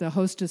the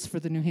hostess for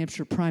the New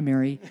Hampshire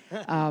primary,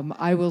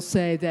 I will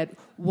say that,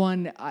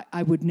 one,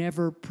 I would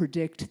never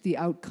predict the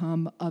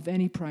outcome of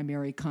any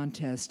primary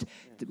contest.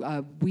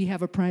 We have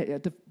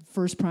the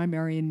first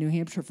primary in New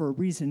Hampshire for a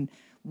reason.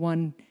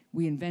 One,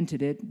 we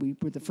invented it. We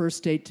were the first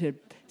state to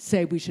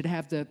say we should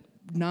have the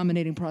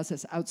nominating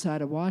process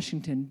outside of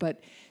Washington.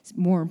 But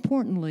more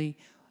importantly,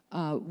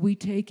 we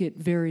take it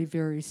very,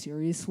 very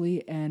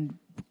seriously, and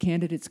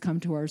candidates come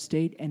to our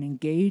state and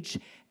engage,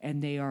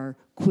 and they are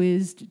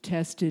quizzed,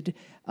 tested,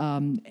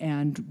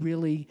 and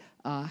really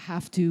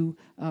have to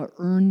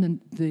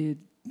earn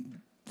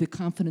the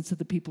confidence of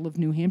the people of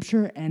New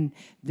Hampshire, and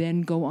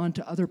then go on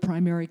to other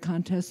primary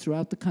contests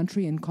throughout the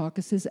country and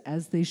caucuses,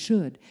 as they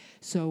should.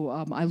 So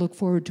I look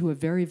forward to a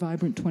very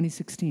vibrant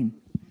 2016.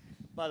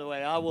 By the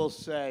way, I will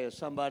say, as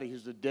somebody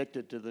who's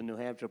addicted to the New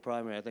Hampshire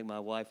primary, I think my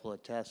wife will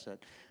attest that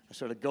I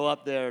sort of go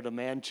up there to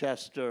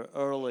Manchester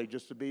early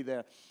just to be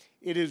there.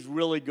 It is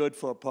really good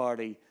for a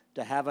party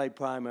to have a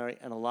primary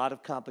and a lot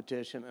of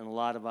competition and a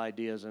lot of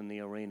ideas in the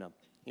arena.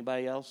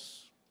 Anybody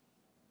else?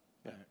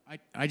 Yeah.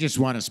 I just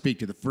want to speak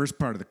to the first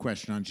part of the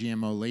question on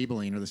GMO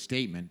labeling, or the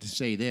statement, to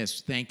say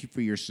this: thank you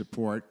for your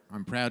support.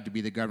 I'm proud to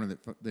be the governor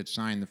that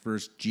signed the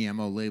first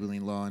GMO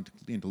labeling law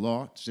into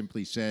law. It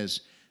simply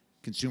says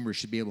consumers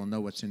should be able to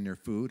know what's in their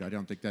food. I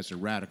don't think that's a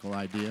radical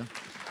idea.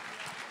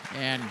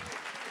 And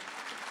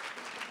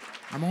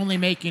I'm only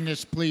making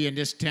this plea in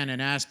this tent in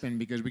Aspen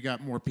because we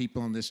got more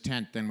people in this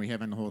tent than we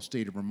have in the whole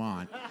state of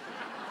Vermont.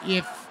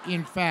 If,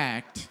 in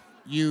fact,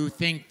 you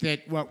think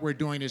that what we're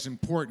doing is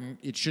important,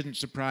 it shouldn't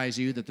surprise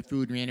you that the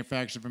food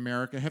manufacturers of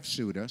America have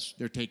sued us.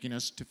 They're taking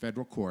us to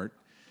federal court.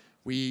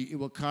 It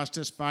will cost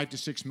us $5 to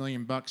 $6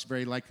 million,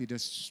 very likely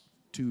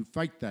to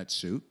fight that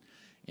suit.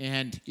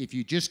 And if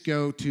you just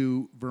go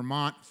to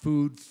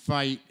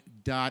vermontfoodfight.org,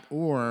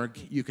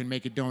 you can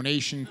make a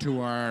donation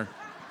to our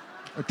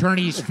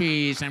attorney's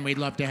fees, and we'd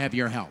love to have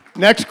your help.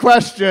 Next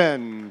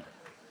question,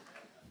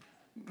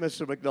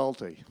 Mr.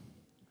 McNulty.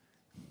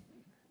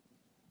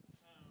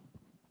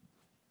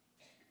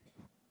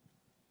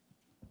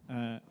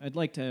 I'd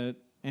like to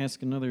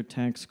ask another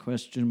tax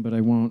question, but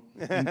I won't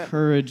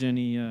encourage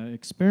any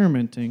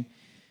experimenting.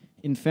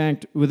 In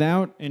fact,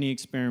 without any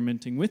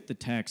experimenting with the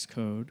tax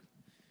code,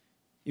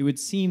 it would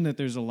seem that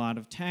there's a lot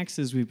of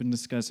taxes we've been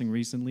discussing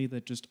recently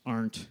that just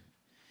aren't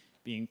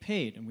being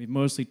paid. And we've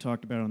mostly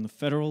talked about it on the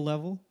federal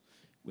level,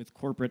 with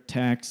corporate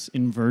tax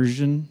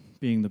inversion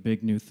being the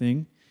big new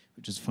thing,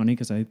 which is funny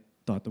because I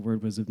thought the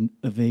word was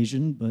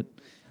evasion, but,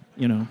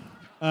 you know.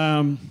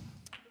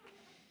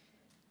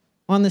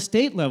 On the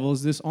state level,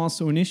 is this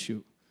also an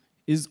issue?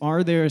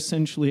 Are there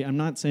essentially, I'm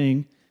not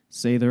saying,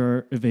 say there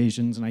are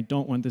evasions, and I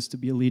don't want this to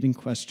be a leading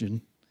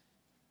question,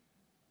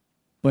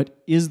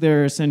 but is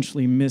there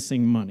essentially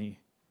missing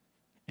money?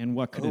 And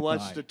what could it buy? Who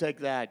wants to take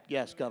that?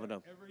 Yes, Governor.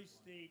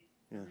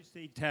 Every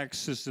state tax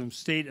system,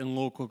 state and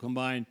local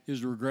combined,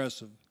 is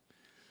regressive.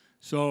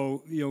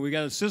 So, you know, we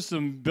got a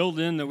system built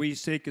in that we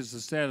take as the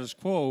status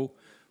quo,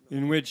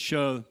 in which,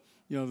 you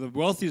know, the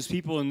wealthiest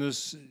people in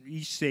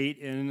each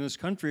state and in this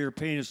country are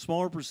paying a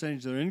smaller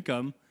percentage of their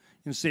income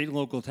in state and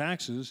local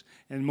taxes,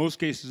 and in most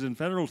cases in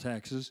federal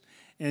taxes,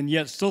 and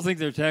yet still think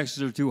their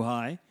taxes are too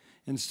high,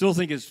 and still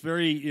think it's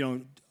very, you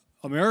know,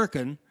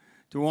 American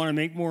to want to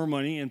make more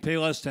money and pay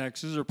less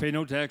taxes or pay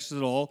no taxes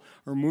at all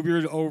or move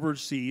you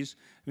overseas.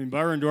 I mean,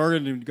 Byron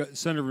Dorgan,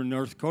 Senator from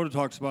North Dakota,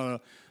 talks about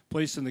a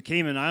place in the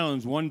Cayman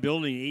Islands, one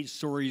building 8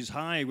 stories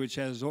high, which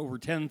has over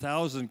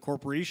 10,000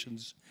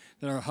 corporations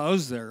that are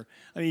housed there.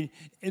 I mean,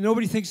 and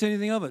nobody thinks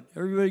anything of it.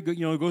 Everybody,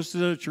 you know, goes to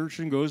the church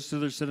and goes to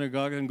their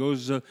synagogue and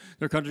goes to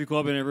their country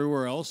club and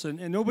everywhere else. And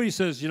nobody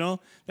says, you know,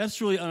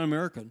 that's really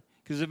un-American.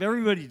 Because if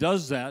everybody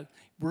does that,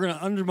 we're going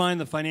to undermine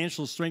the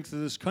financial strength of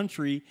this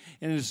country.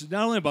 And it's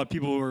not only about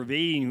people who are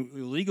evading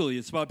illegally,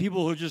 it's about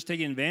people who are just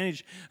taking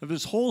advantage of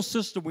this whole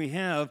system we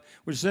have,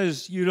 which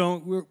says we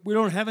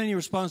don't have any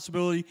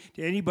responsibility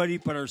to anybody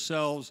but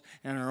ourselves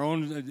and our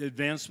own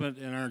advancement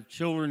and our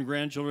children,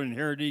 grandchildren,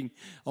 inheriting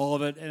all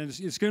of it. And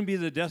it's going to be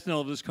the death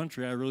knell of this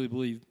country, I really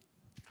believe.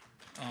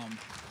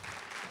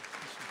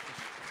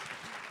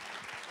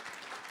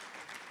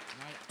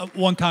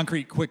 One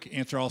concrete, quick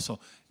answer also.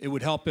 It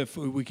would help if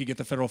we could get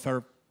the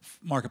Federal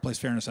Marketplace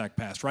Fairness Act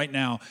passed. Right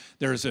now,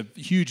 there is a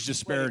huge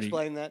disparity.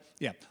 Explain that.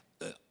 Yeah,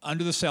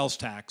 under the sales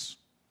tax,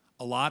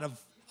 a lot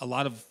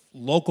of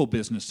local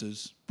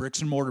businesses, bricks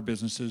and mortar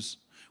businesses,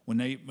 when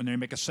they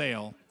make a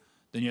sale,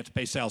 then you have to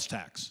pay sales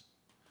tax.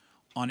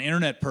 On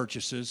internet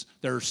purchases,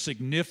 there are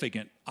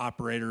significant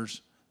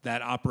operators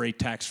that operate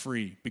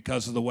tax-free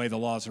because of the way the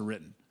laws are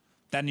written.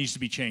 That needs to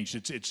be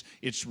changed.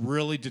 It's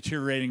really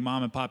deteriorating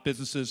mom and pop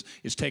businesses.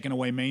 It's taking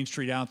away Main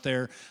Street out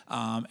there.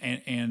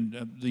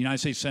 The United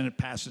States Senate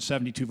passed at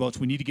 72 votes.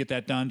 We need to get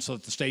that done so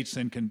that the states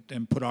then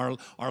can put our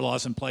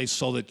laws in place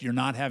so that you're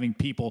not having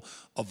people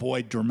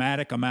avoid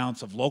dramatic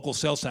amounts of local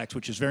sales tax,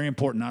 which is very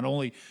important not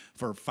only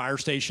for fire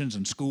stations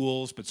and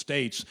schools but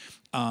states.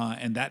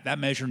 And that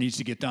measure needs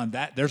to get done.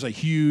 There's a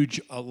huge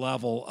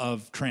level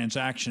of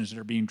transactions that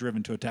are being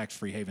driven to a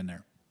tax-free haven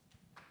there.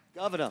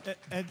 Governor.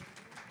 And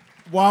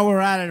while we're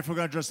at it, if we're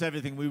going to address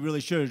everything, we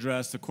really should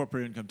address the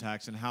corporate income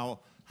tax and how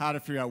to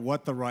figure out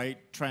what the right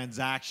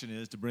transaction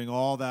is to bring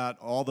all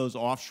those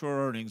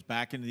offshore earnings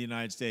back into the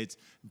United States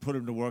and put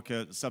them to work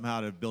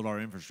somehow to build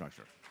our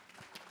infrastructure.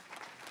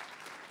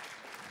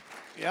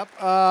 Yep.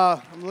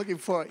 I'm looking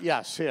for,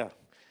 yes, here. I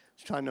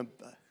was trying to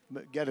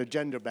get a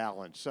gender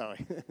balance,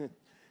 sorry.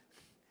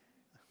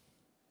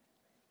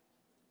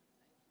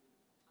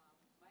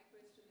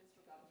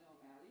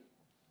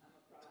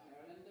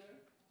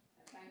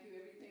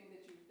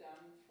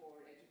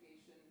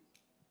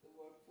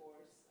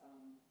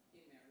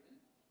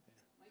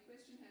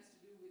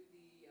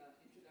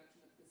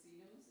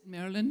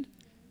 Maryland,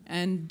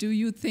 and do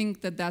you think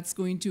that that's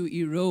going to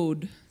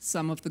erode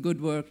some of the good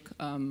work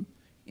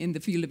in the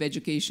field of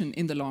education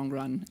in the long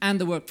run, and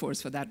the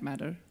workforce for that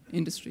matter,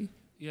 industry?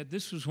 Yeah,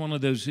 this was one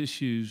of those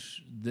issues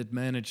that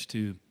managed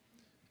to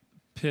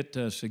pit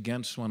us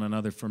against one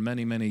another for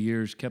many, many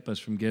years, kept us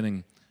from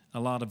getting a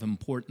lot of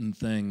important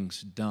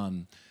things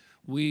done.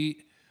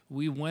 We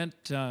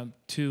went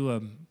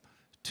to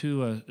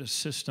a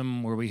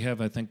system where we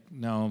have, I think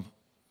now,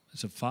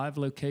 is it 5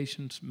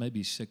 locations,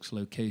 maybe 6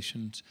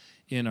 locations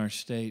in our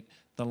state.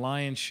 The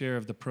lion's share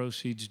of the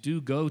proceeds do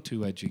go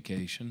to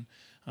education,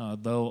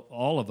 though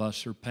all of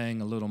us are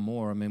paying a little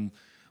more. I mean,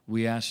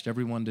 we asked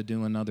everyone to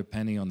do another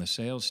penny on the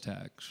sales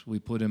tax. We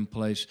put in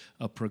place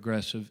a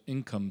progressive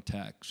income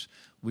tax.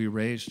 We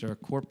raised our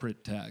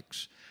corporate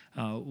tax.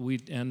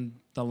 And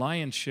the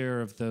lion's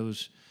share of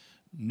those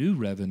new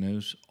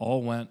revenues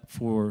all went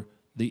for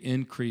the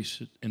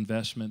increased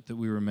investment that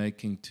we were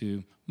making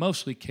to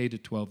mostly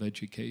K-12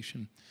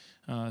 education.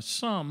 I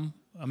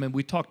mean,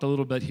 we talked a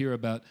little bit here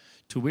about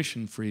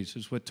tuition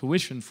freezes. What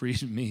tuition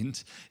freeze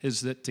means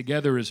is that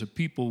together as a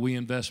people we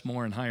invest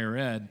more in higher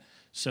ed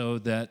so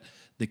that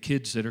the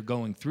kids that are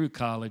going through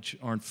college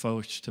aren't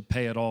forced to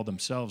pay it all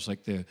themselves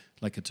like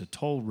it's a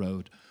toll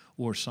road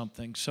or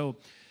something. So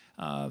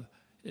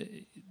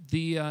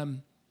the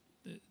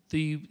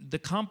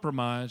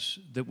compromise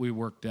that we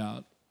worked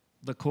out,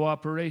 the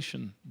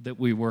cooperation that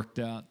we worked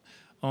out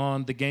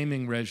on the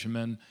gaming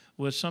regimen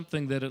was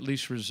something that at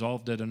least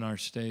resolved it in our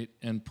state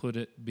and put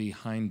it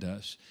behind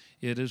us.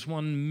 It is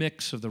one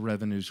mix of the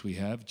revenues we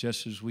have,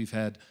 just as we've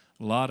had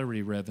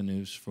lottery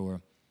revenues for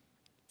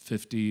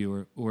 50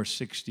 or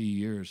 60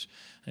 years.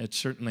 It's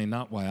certainly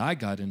not why I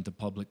got into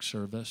public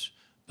service,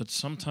 but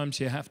sometimes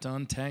you have to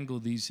untangle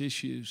these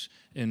issues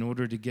in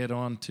order to get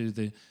on to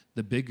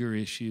the bigger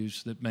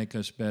issues that make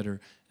us better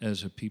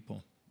as a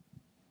people.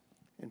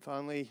 And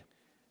finally,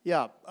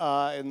 yeah,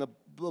 in the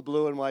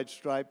blue and white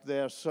stripe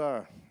there,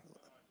 sir.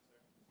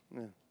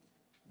 Yeah.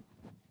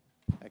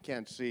 I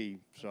can't see,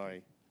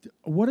 sorry.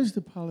 What is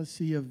the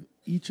policy of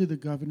each of the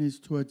governors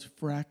towards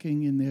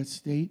fracking in their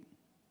state?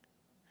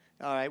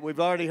 All right, we've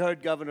already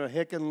heard Governor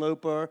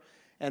Hickenlooper,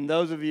 and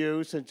those of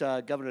you, since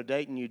Governor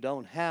Dayton, you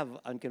don't have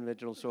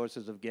unconventional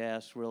sources of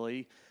gas,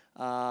 really.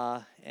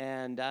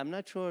 And I'm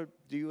not sure,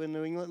 do you in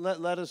New England?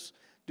 Let us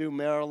do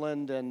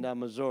Maryland and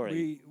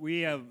Missouri.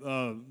 We have,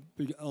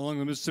 along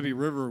the Mississippi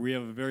River, we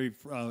have a very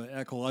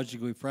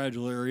ecologically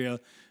fragile area,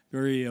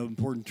 very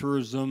important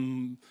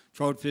tourism,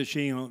 trout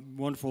fishing,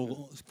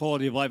 wonderful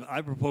quality of life.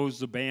 I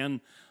proposed a ban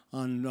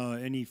on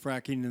any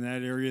fracking in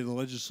that area. The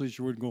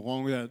legislature wouldn't go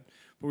along with that.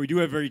 But we do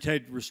have very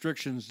tight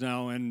restrictions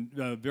now and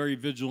very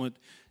vigilant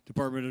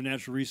Department of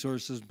Natural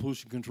Resources and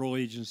Pollution Control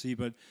Agency.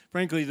 But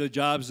frankly, the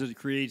jobs that it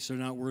creates are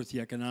not worth the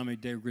economic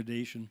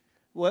degradation.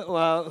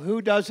 Well,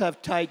 who does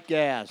have tight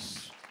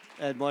gas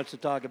and wants to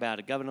talk about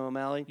it? Governor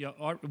O'Malley? Yeah,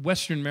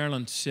 Western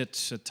Maryland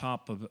sits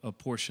atop of a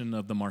portion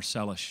of the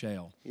Marcellus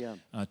Shale. Yeah.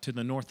 To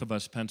the north of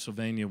us,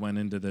 Pennsylvania went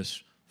into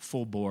this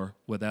full bore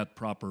without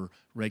proper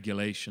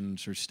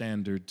regulations or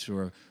standards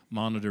or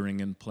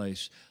monitoring in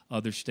place.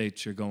 Other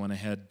states are going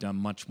ahead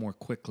much more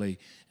quickly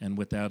and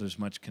without as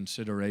much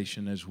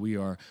consideration as we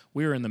are.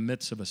 We are in the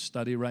midst of a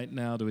study right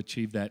now to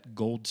achieve that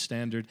gold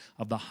standard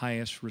of the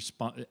highest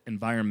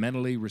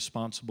environmentally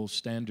responsible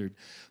standard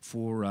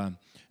for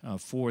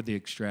the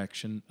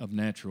extraction of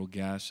natural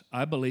gas.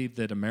 I believe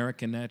that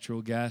American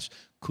natural gas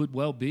could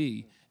well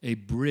be a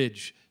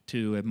bridge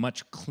to a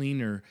much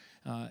cleaner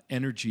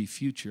energy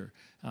future.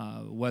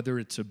 Whether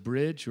it's a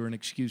bridge or an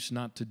excuse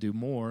not to do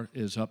more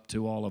is up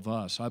to all of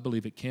us. I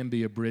believe it can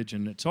be a bridge,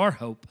 and it's our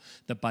hope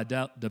that by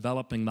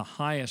developing the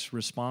highest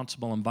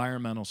responsible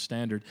environmental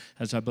standard,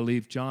 as I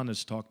believe John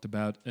has talked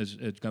about, as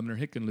Governor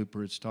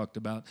Hickenlooper has talked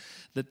about,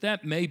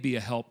 that may be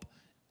a help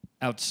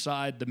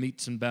outside the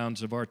metes and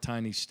bounds of our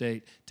tiny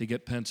state to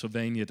get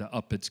Pennsylvania to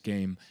up its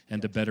game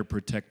and to better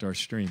protect our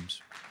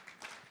streams.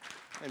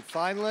 And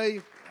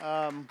finally,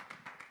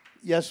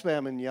 yes,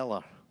 ma'am, in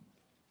yellow.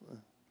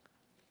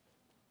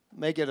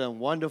 Make it a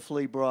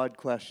wonderfully broad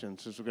question,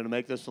 since we're going to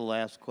make this the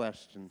last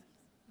question.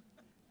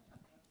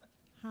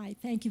 Hi,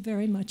 thank you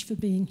very much for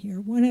being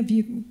here. One of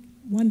you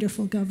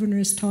wonderful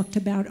governors talked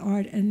about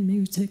art and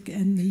music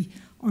and the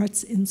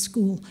arts in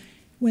school.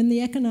 When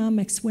the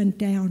economics went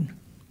down,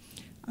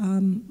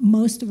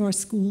 most of our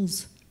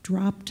schools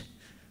dropped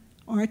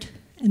art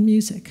and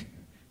music,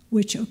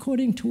 which,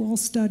 according to all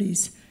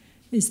studies,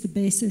 is the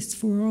basis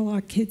for all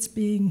our kids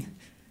being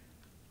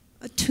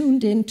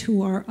tuned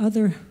into our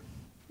other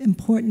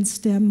important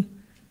STEM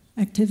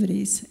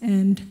activities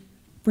and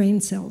brain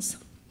cells.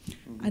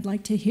 I'd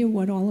like to hear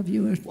what all of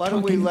you are talking about. Why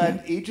don't we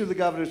let each of the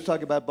governors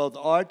talk about both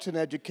arts and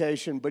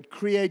education, but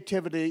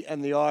creativity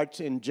and the arts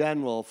in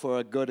general for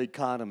a good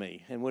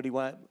economy. And what do you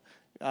want?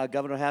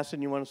 Governor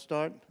Hassan, you want to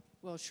start?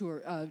 Well,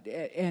 sure.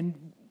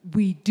 And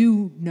we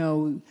do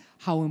know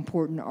how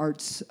important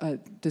arts,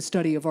 the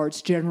study of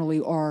arts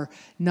generally are,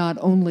 not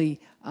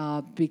only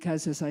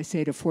because, as I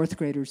say to fourth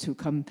graders who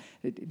come,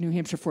 New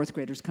Hampshire fourth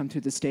graders come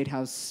through the State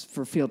House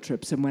for field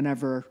trips, and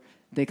whenever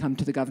they come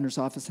to the governor's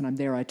office and I'm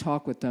there, I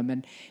talk with them.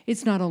 And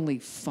it's not only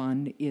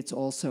fun, it's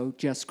also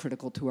just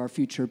critical to our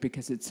future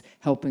because it's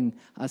helping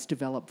us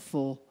develop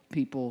full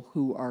people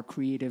who are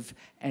creative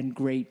and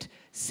great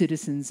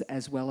citizens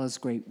as well as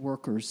great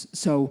workers.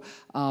 So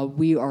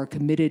we are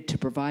committed to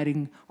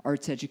providing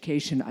arts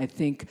education. I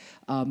think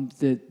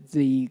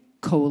the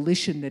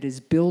coalition that is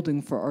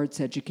building for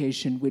arts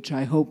education, which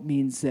I hope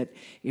means that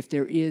if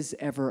there is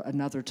ever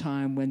another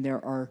time when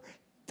there are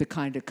the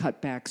kind of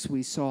cutbacks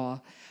we saw,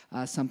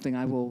 something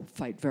I will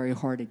fight very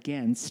hard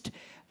against,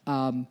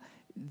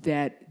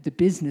 that the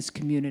business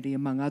community,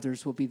 among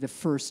others, will be the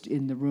first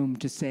in the room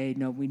to say,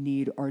 no, we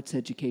need arts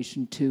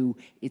education too.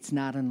 It's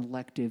not an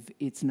elective.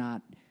 It's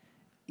not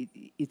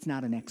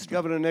an extra.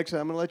 Governor Nixon,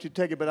 I'm going to let you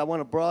take it, but I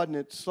want to broaden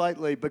it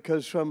slightly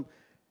because from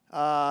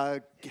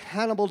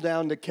Hannibal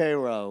down to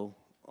Cairo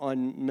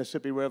on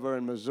Mississippi River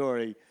and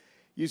Missouri,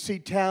 you see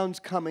towns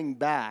coming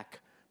back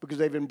because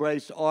they've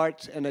embraced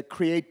arts and a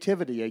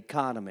creativity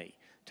economy.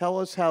 Tell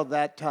us how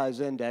that ties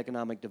into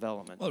economic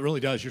development. Well, it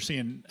really does. You're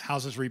seeing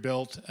houses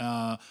rebuilt,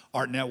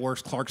 art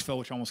networks. Clarksville,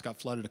 which almost got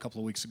flooded a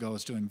couple of weeks ago,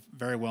 is doing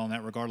very well in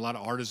that regard. A lot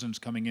of artisans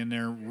coming in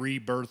there,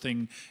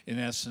 rebirthing, in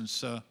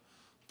essence,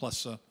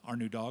 plus our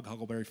new dog,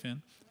 Huckleberry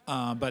Finn.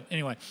 But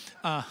anyway,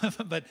 I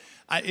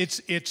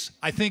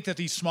think that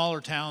these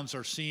smaller towns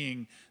are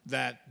seeing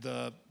that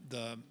the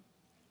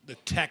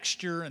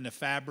texture and the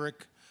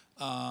fabric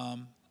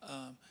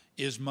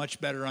is much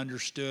better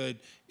understood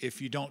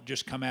if you don't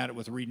just come at it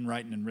with reading,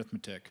 writing, and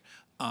arithmetic.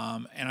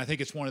 And I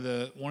think it's one of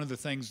the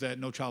things that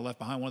No Child Left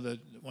Behind. One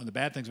of the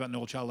bad things about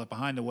No Child Left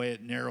Behind, the way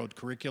it narrowed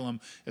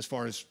curriculum as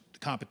far as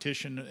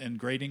competition and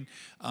grading.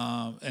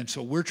 And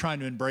so we're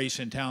trying to embrace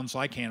in towns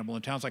like Hannibal,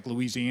 in towns like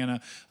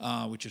Louisiana,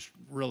 which is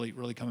really,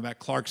 really coming back,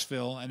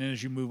 Clarksville, and then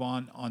as you move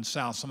on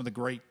south, some of the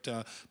great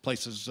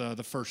places,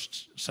 the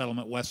first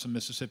settlement west of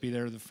Mississippi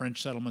there, the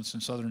French settlements in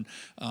southern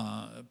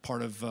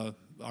part of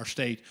our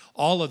state,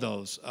 all of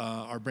those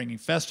are bringing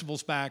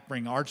festivals back,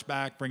 bringing arts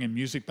back, bringing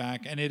music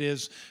back, and it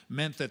has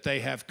meant that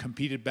they have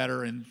competed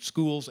better in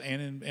schools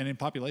and in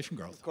population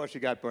growth. Of course, you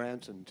got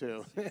Branson,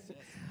 too.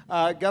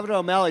 Governor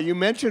O'Malley, you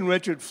mentioned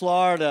Richard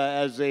Florida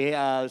as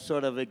a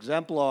sort of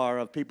exemplar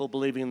of people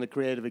believing in the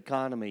creative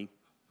economy.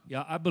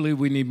 Yeah, I believe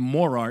we need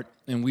more art,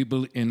 and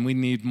we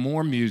need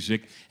more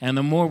music. And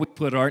the more we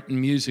put art and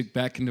music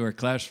back into our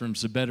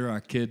classrooms, the better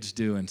our kids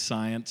do in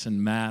science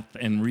and math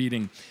and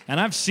reading. And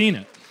I've seen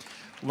it.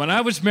 When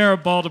I was mayor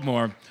of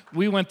Baltimore,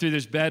 we went through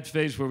this bad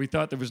phase where we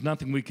thought there was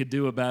nothing we could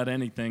do about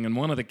anything, and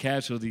one of the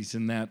casualties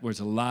in that was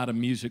a lot of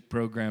music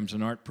programs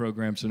and art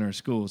programs in our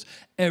schools.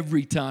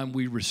 Every time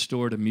we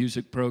restored a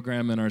music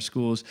program in our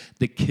schools,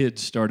 the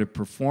kids started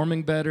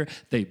performing better,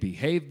 they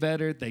behaved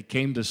better, they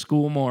came to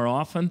school more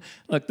often.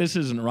 Look, this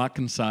isn't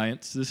rocket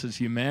science, this is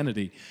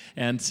humanity.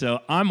 And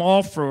so I'm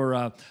all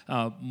for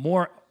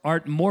more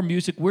art, more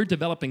music. We're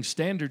developing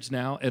standards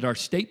now at our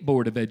State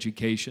Board of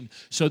Education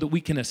so that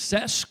we can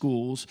assess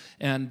schools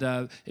and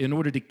in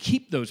order to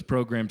keep those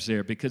programs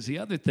there. Because the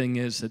other thing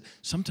is that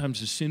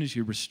sometimes as soon as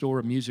you restore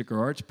a music or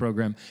arts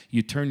program,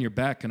 you turn your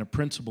back and a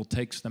principal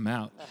takes them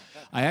out.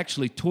 I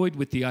actually toyed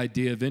with the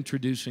idea of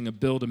introducing a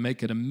bill to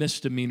make it a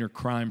misdemeanor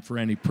crime for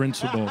any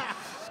principal.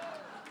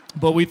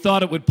 But we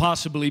thought it would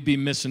possibly be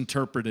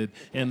misinterpreted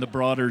in the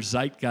broader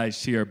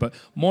zeitgeist here. But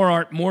more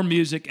art, more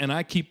music, and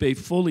I keep a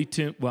fully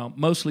tuned, well,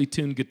 mostly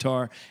tuned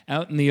guitar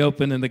out in the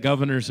open in the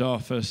governor's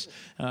office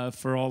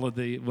for all of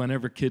the,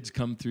 whenever kids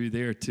come through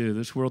there too.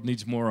 This world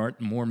needs more art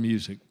and more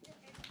music.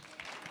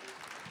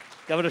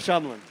 Governor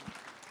Shumlin.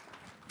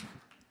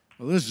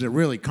 Well, this is a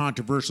really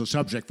controversial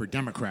subject for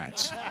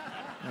Democrats.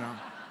 You know?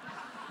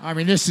 I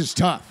mean, this is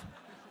tough.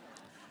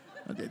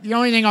 The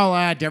only thing I'll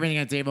add to everything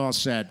that they've all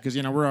said, because,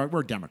 you know,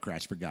 we're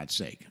Democrats, for God's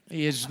sake,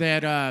 is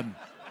that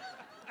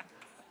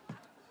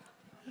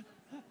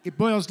it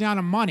boils down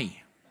to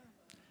money.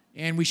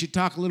 And we should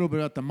talk a little bit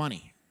about the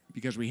money,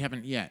 because we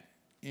haven't yet.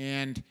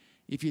 And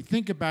if you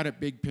think about it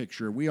big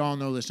picture, we all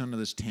know this under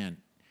this tent.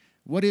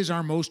 What is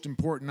our most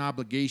important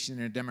obligation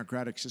in a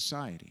democratic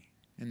society?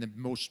 And the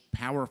most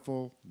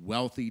powerful,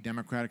 wealthy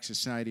democratic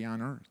society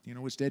on earth, you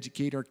know, is to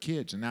educate our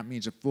kids. And that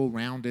means a full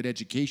rounded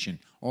education,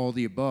 all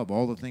the above,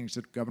 all the things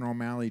that Governor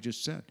O'Malley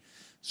just said.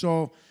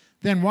 So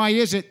then why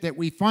is it that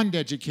we fund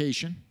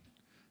education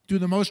through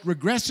the most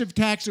regressive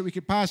tax that we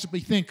could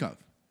possibly think of,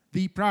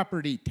 the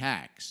property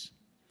tax?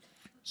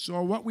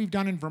 So what we've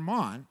done in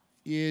Vermont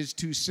is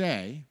to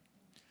say,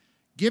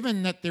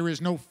 given that there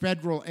is no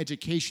federal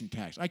education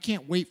tax, I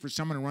can't wait for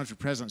someone who runs for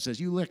president and says,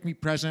 you elect me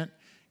president,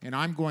 and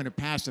I'm going to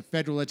pass a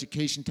federal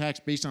education tax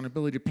based on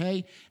ability to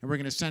pay, and we're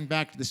going to send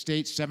back to the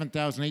states $7,000,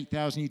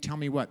 $8,000. You tell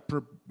me what,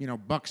 per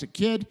bucks a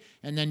kid,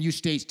 and then you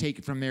states take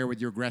it from there with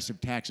your regressive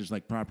taxes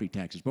like property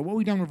taxes. But what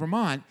we've done with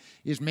Vermont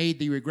is made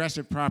the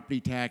regressive property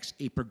tax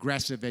a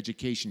progressive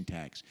education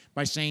tax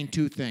by saying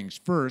two things.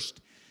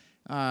 First,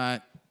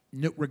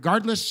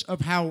 regardless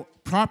of how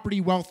property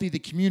wealthy the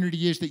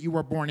community is that you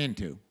were born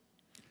into,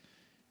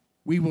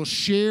 we will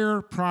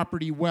share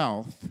property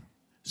wealth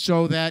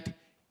so that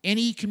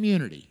any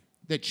community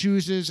that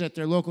chooses at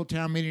their local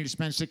town meeting to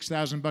spend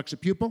 $6,000 a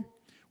pupil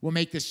will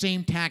make the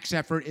same tax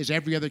effort as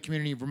every other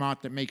community in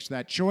Vermont that makes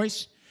that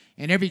choice.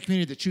 And every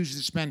community that chooses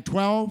to spend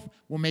 $12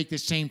 will make the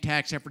same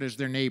tax effort as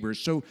their neighbors.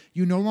 So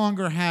you no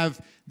longer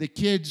have the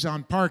kids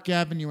on Park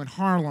Avenue in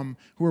Harlem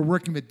who are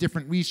working with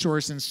different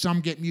resources, and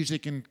some get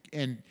music and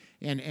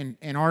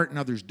art and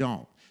others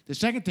don't. The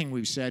second thing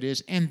we've said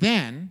is, and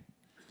then,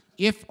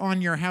 if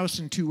on your house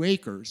and 2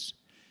 acres,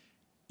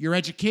 your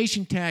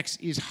education tax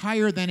is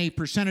higher than a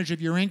percentage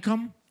of your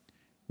income,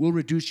 we'll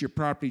reduce your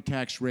property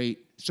tax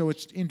rate. So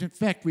it's, in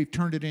effect, we've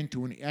turned it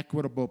into an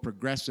equitable,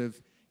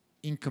 progressive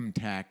income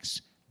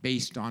tax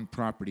based on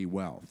property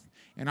wealth.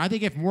 And I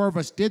think if more of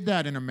us did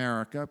that in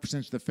America,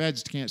 since the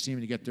feds can't seem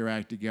to get their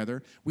act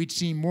together, we'd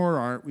see more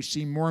art, we'd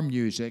see more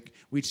music,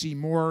 we'd see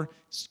more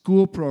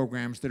school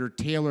programs that are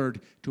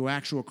tailored to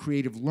actual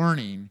creative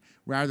learning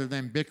rather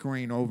than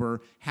bickering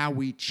over how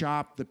we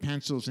chop the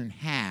pencils in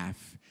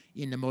half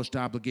in the most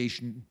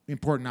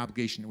important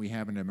obligation that we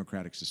have in a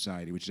democratic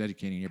society, which is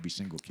educating every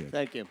single kid.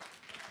 Thank you.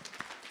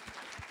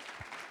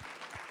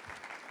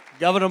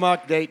 Governor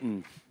Mark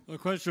Dayton. Well,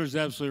 the questioner is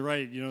absolutely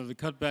right. You know, the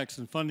cutbacks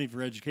in funding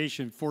for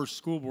education forced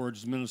school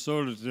boards in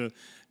Minnesota to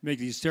make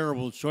these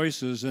terrible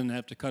choices and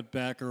have to cut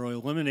back or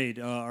eliminate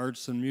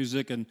arts and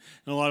music and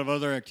a lot of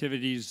other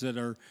activities that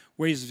are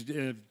ways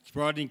of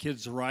broadening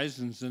kids'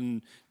 horizons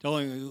and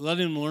letting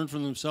them learn for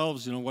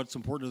themselves, you know, what's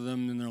important to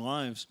them in their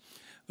lives.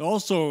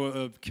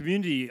 Also,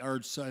 community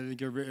arts, I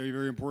think, are very,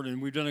 very important.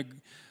 And we've done,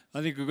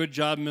 I think, a good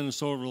job in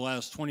Minnesota over the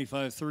last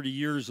 25, 30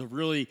 years of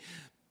really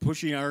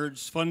pushing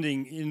arts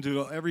funding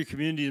into every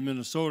community in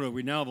Minnesota.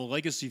 We now have a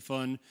legacy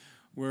fund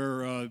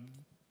where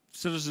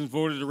citizens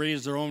voted to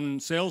raise their own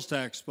sales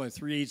tax by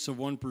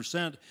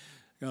 0.3%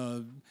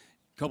 a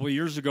couple of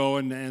years ago,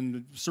 and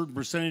a certain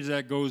percentage of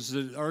that goes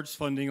to arts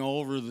funding all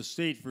over the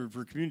state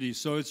for communities.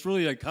 So it's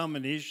really a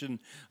combination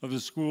of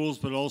the schools,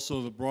 but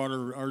also the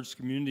broader arts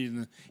community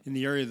in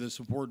the area that's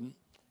important.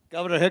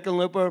 Governor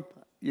Hickenlooper,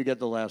 you get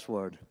the last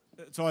word.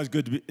 It's always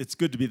good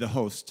to be the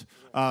host.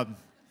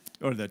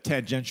 Or the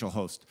tangential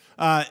host.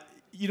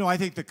 You know, I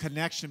think the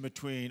connection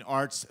between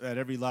arts at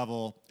every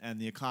level and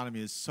the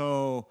economy is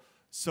so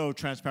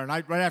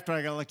transparent. Right after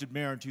I got elected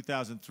mayor in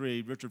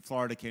 2003, Richard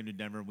Florida came to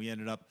Denver, and we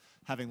ended up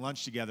having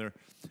lunch together.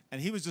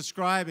 And he was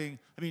describing,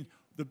 I mean,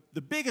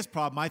 the biggest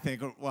problem, I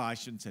think, or, well, I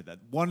shouldn't say that.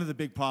 One of the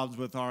big problems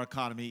with our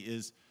economy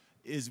is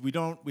we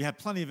have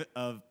plenty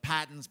of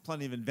patents,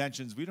 plenty of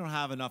inventions. We don't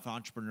have enough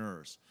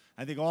entrepreneurs.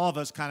 I think all of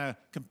us kind of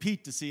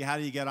compete to see how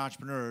do you get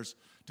entrepreneurs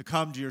to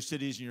come to your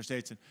cities and your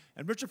states.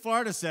 And Richard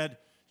Florida said,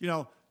 you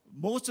know,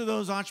 most of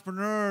those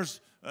entrepreneurs,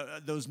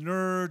 those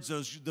nerds,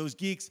 those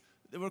geeks,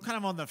 they were kind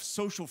of on the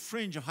social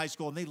fringe of high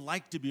school, and they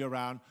liked to be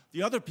around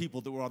the other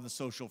people that were on the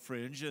social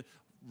fringe,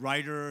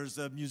 writers,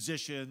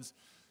 musicians.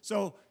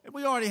 So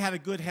we already had a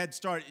good head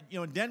start. You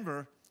know, in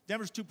Denver's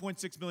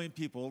 2.6 million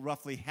people,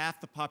 roughly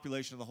half the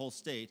population of the whole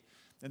state.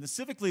 And the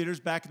civic leaders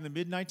back in the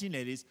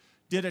mid-1980s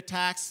did a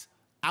tax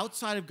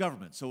outside of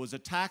government. So it was a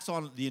tax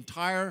on the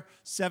entire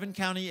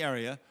 7-county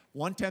area,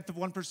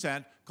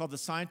 0.1%, called the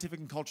Scientific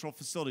and Cultural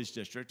Facilities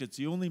District. It's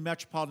the only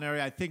metropolitan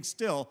area, I think,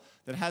 still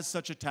that has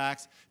such a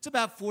tax. It's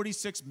about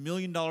 $46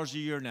 million a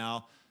year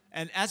now.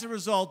 And as a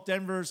result,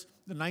 Denver's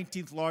the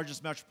 19th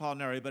largest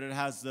metropolitan area, but it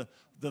has the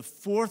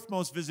 4th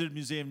most visited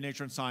museum of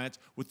nature and science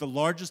with the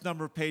largest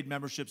number of paid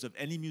memberships of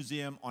any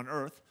museum on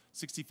earth.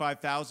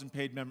 65,000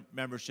 paid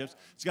memberships.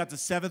 It's got the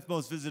 7th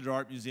most visited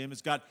art museum.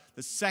 It's got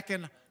the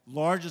 2nd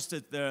largest,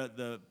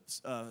 the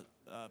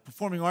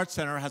Performing Arts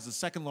Center has the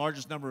 2nd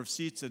largest number of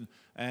seats and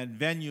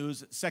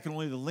venues, second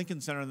only to the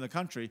Lincoln Center in the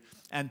country.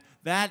 And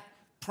that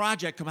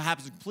project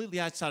happens completely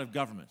outside of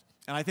government.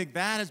 And I think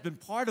that has been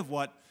part of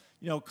what,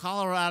 you know,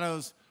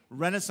 Colorado's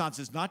renaissance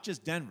is, not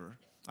just Denver.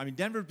 I mean,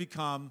 Denver's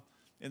become,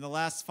 in the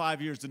last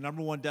 5 years, the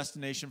 #1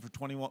 destination for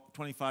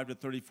 25 to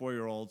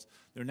 34-year-olds.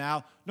 They're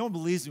now, no one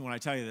believes me when I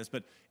tell you this,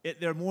 but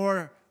there are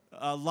more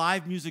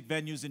live music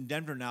venues in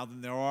Denver now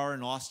than there are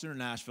in Austin or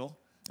Nashville.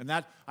 And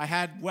that, I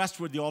had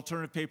Westward, the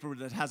alternative paper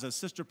that has a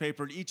sister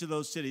paper in each of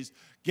those cities,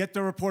 get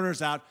their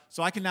reporters out,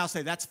 so I can now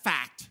say that's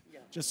fact,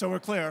 just so we're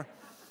clear.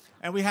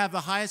 And we have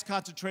the highest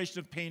concentration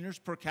of painters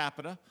per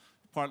capita,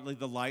 partly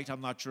the light.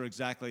 I'm not sure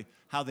exactly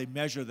how they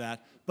measure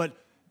that.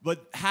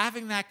 But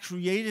having that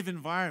creative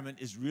environment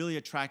is really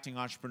attracting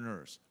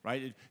entrepreneurs,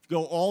 right? If you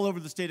go all over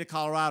the state of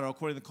Colorado,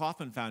 according to the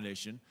Kauffman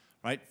Foundation,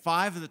 right,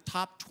 5 of the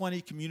top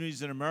 20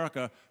 communities in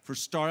America for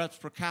startups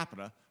per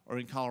capita are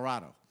in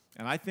Colorado.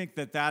 And I think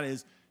that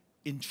is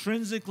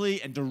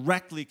intrinsically and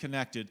directly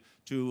connected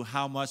to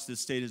how much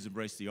this state has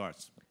embraced the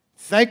arts.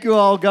 Thank you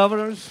all,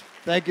 governors.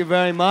 Thank you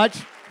very much.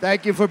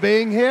 Thank you for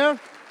being here.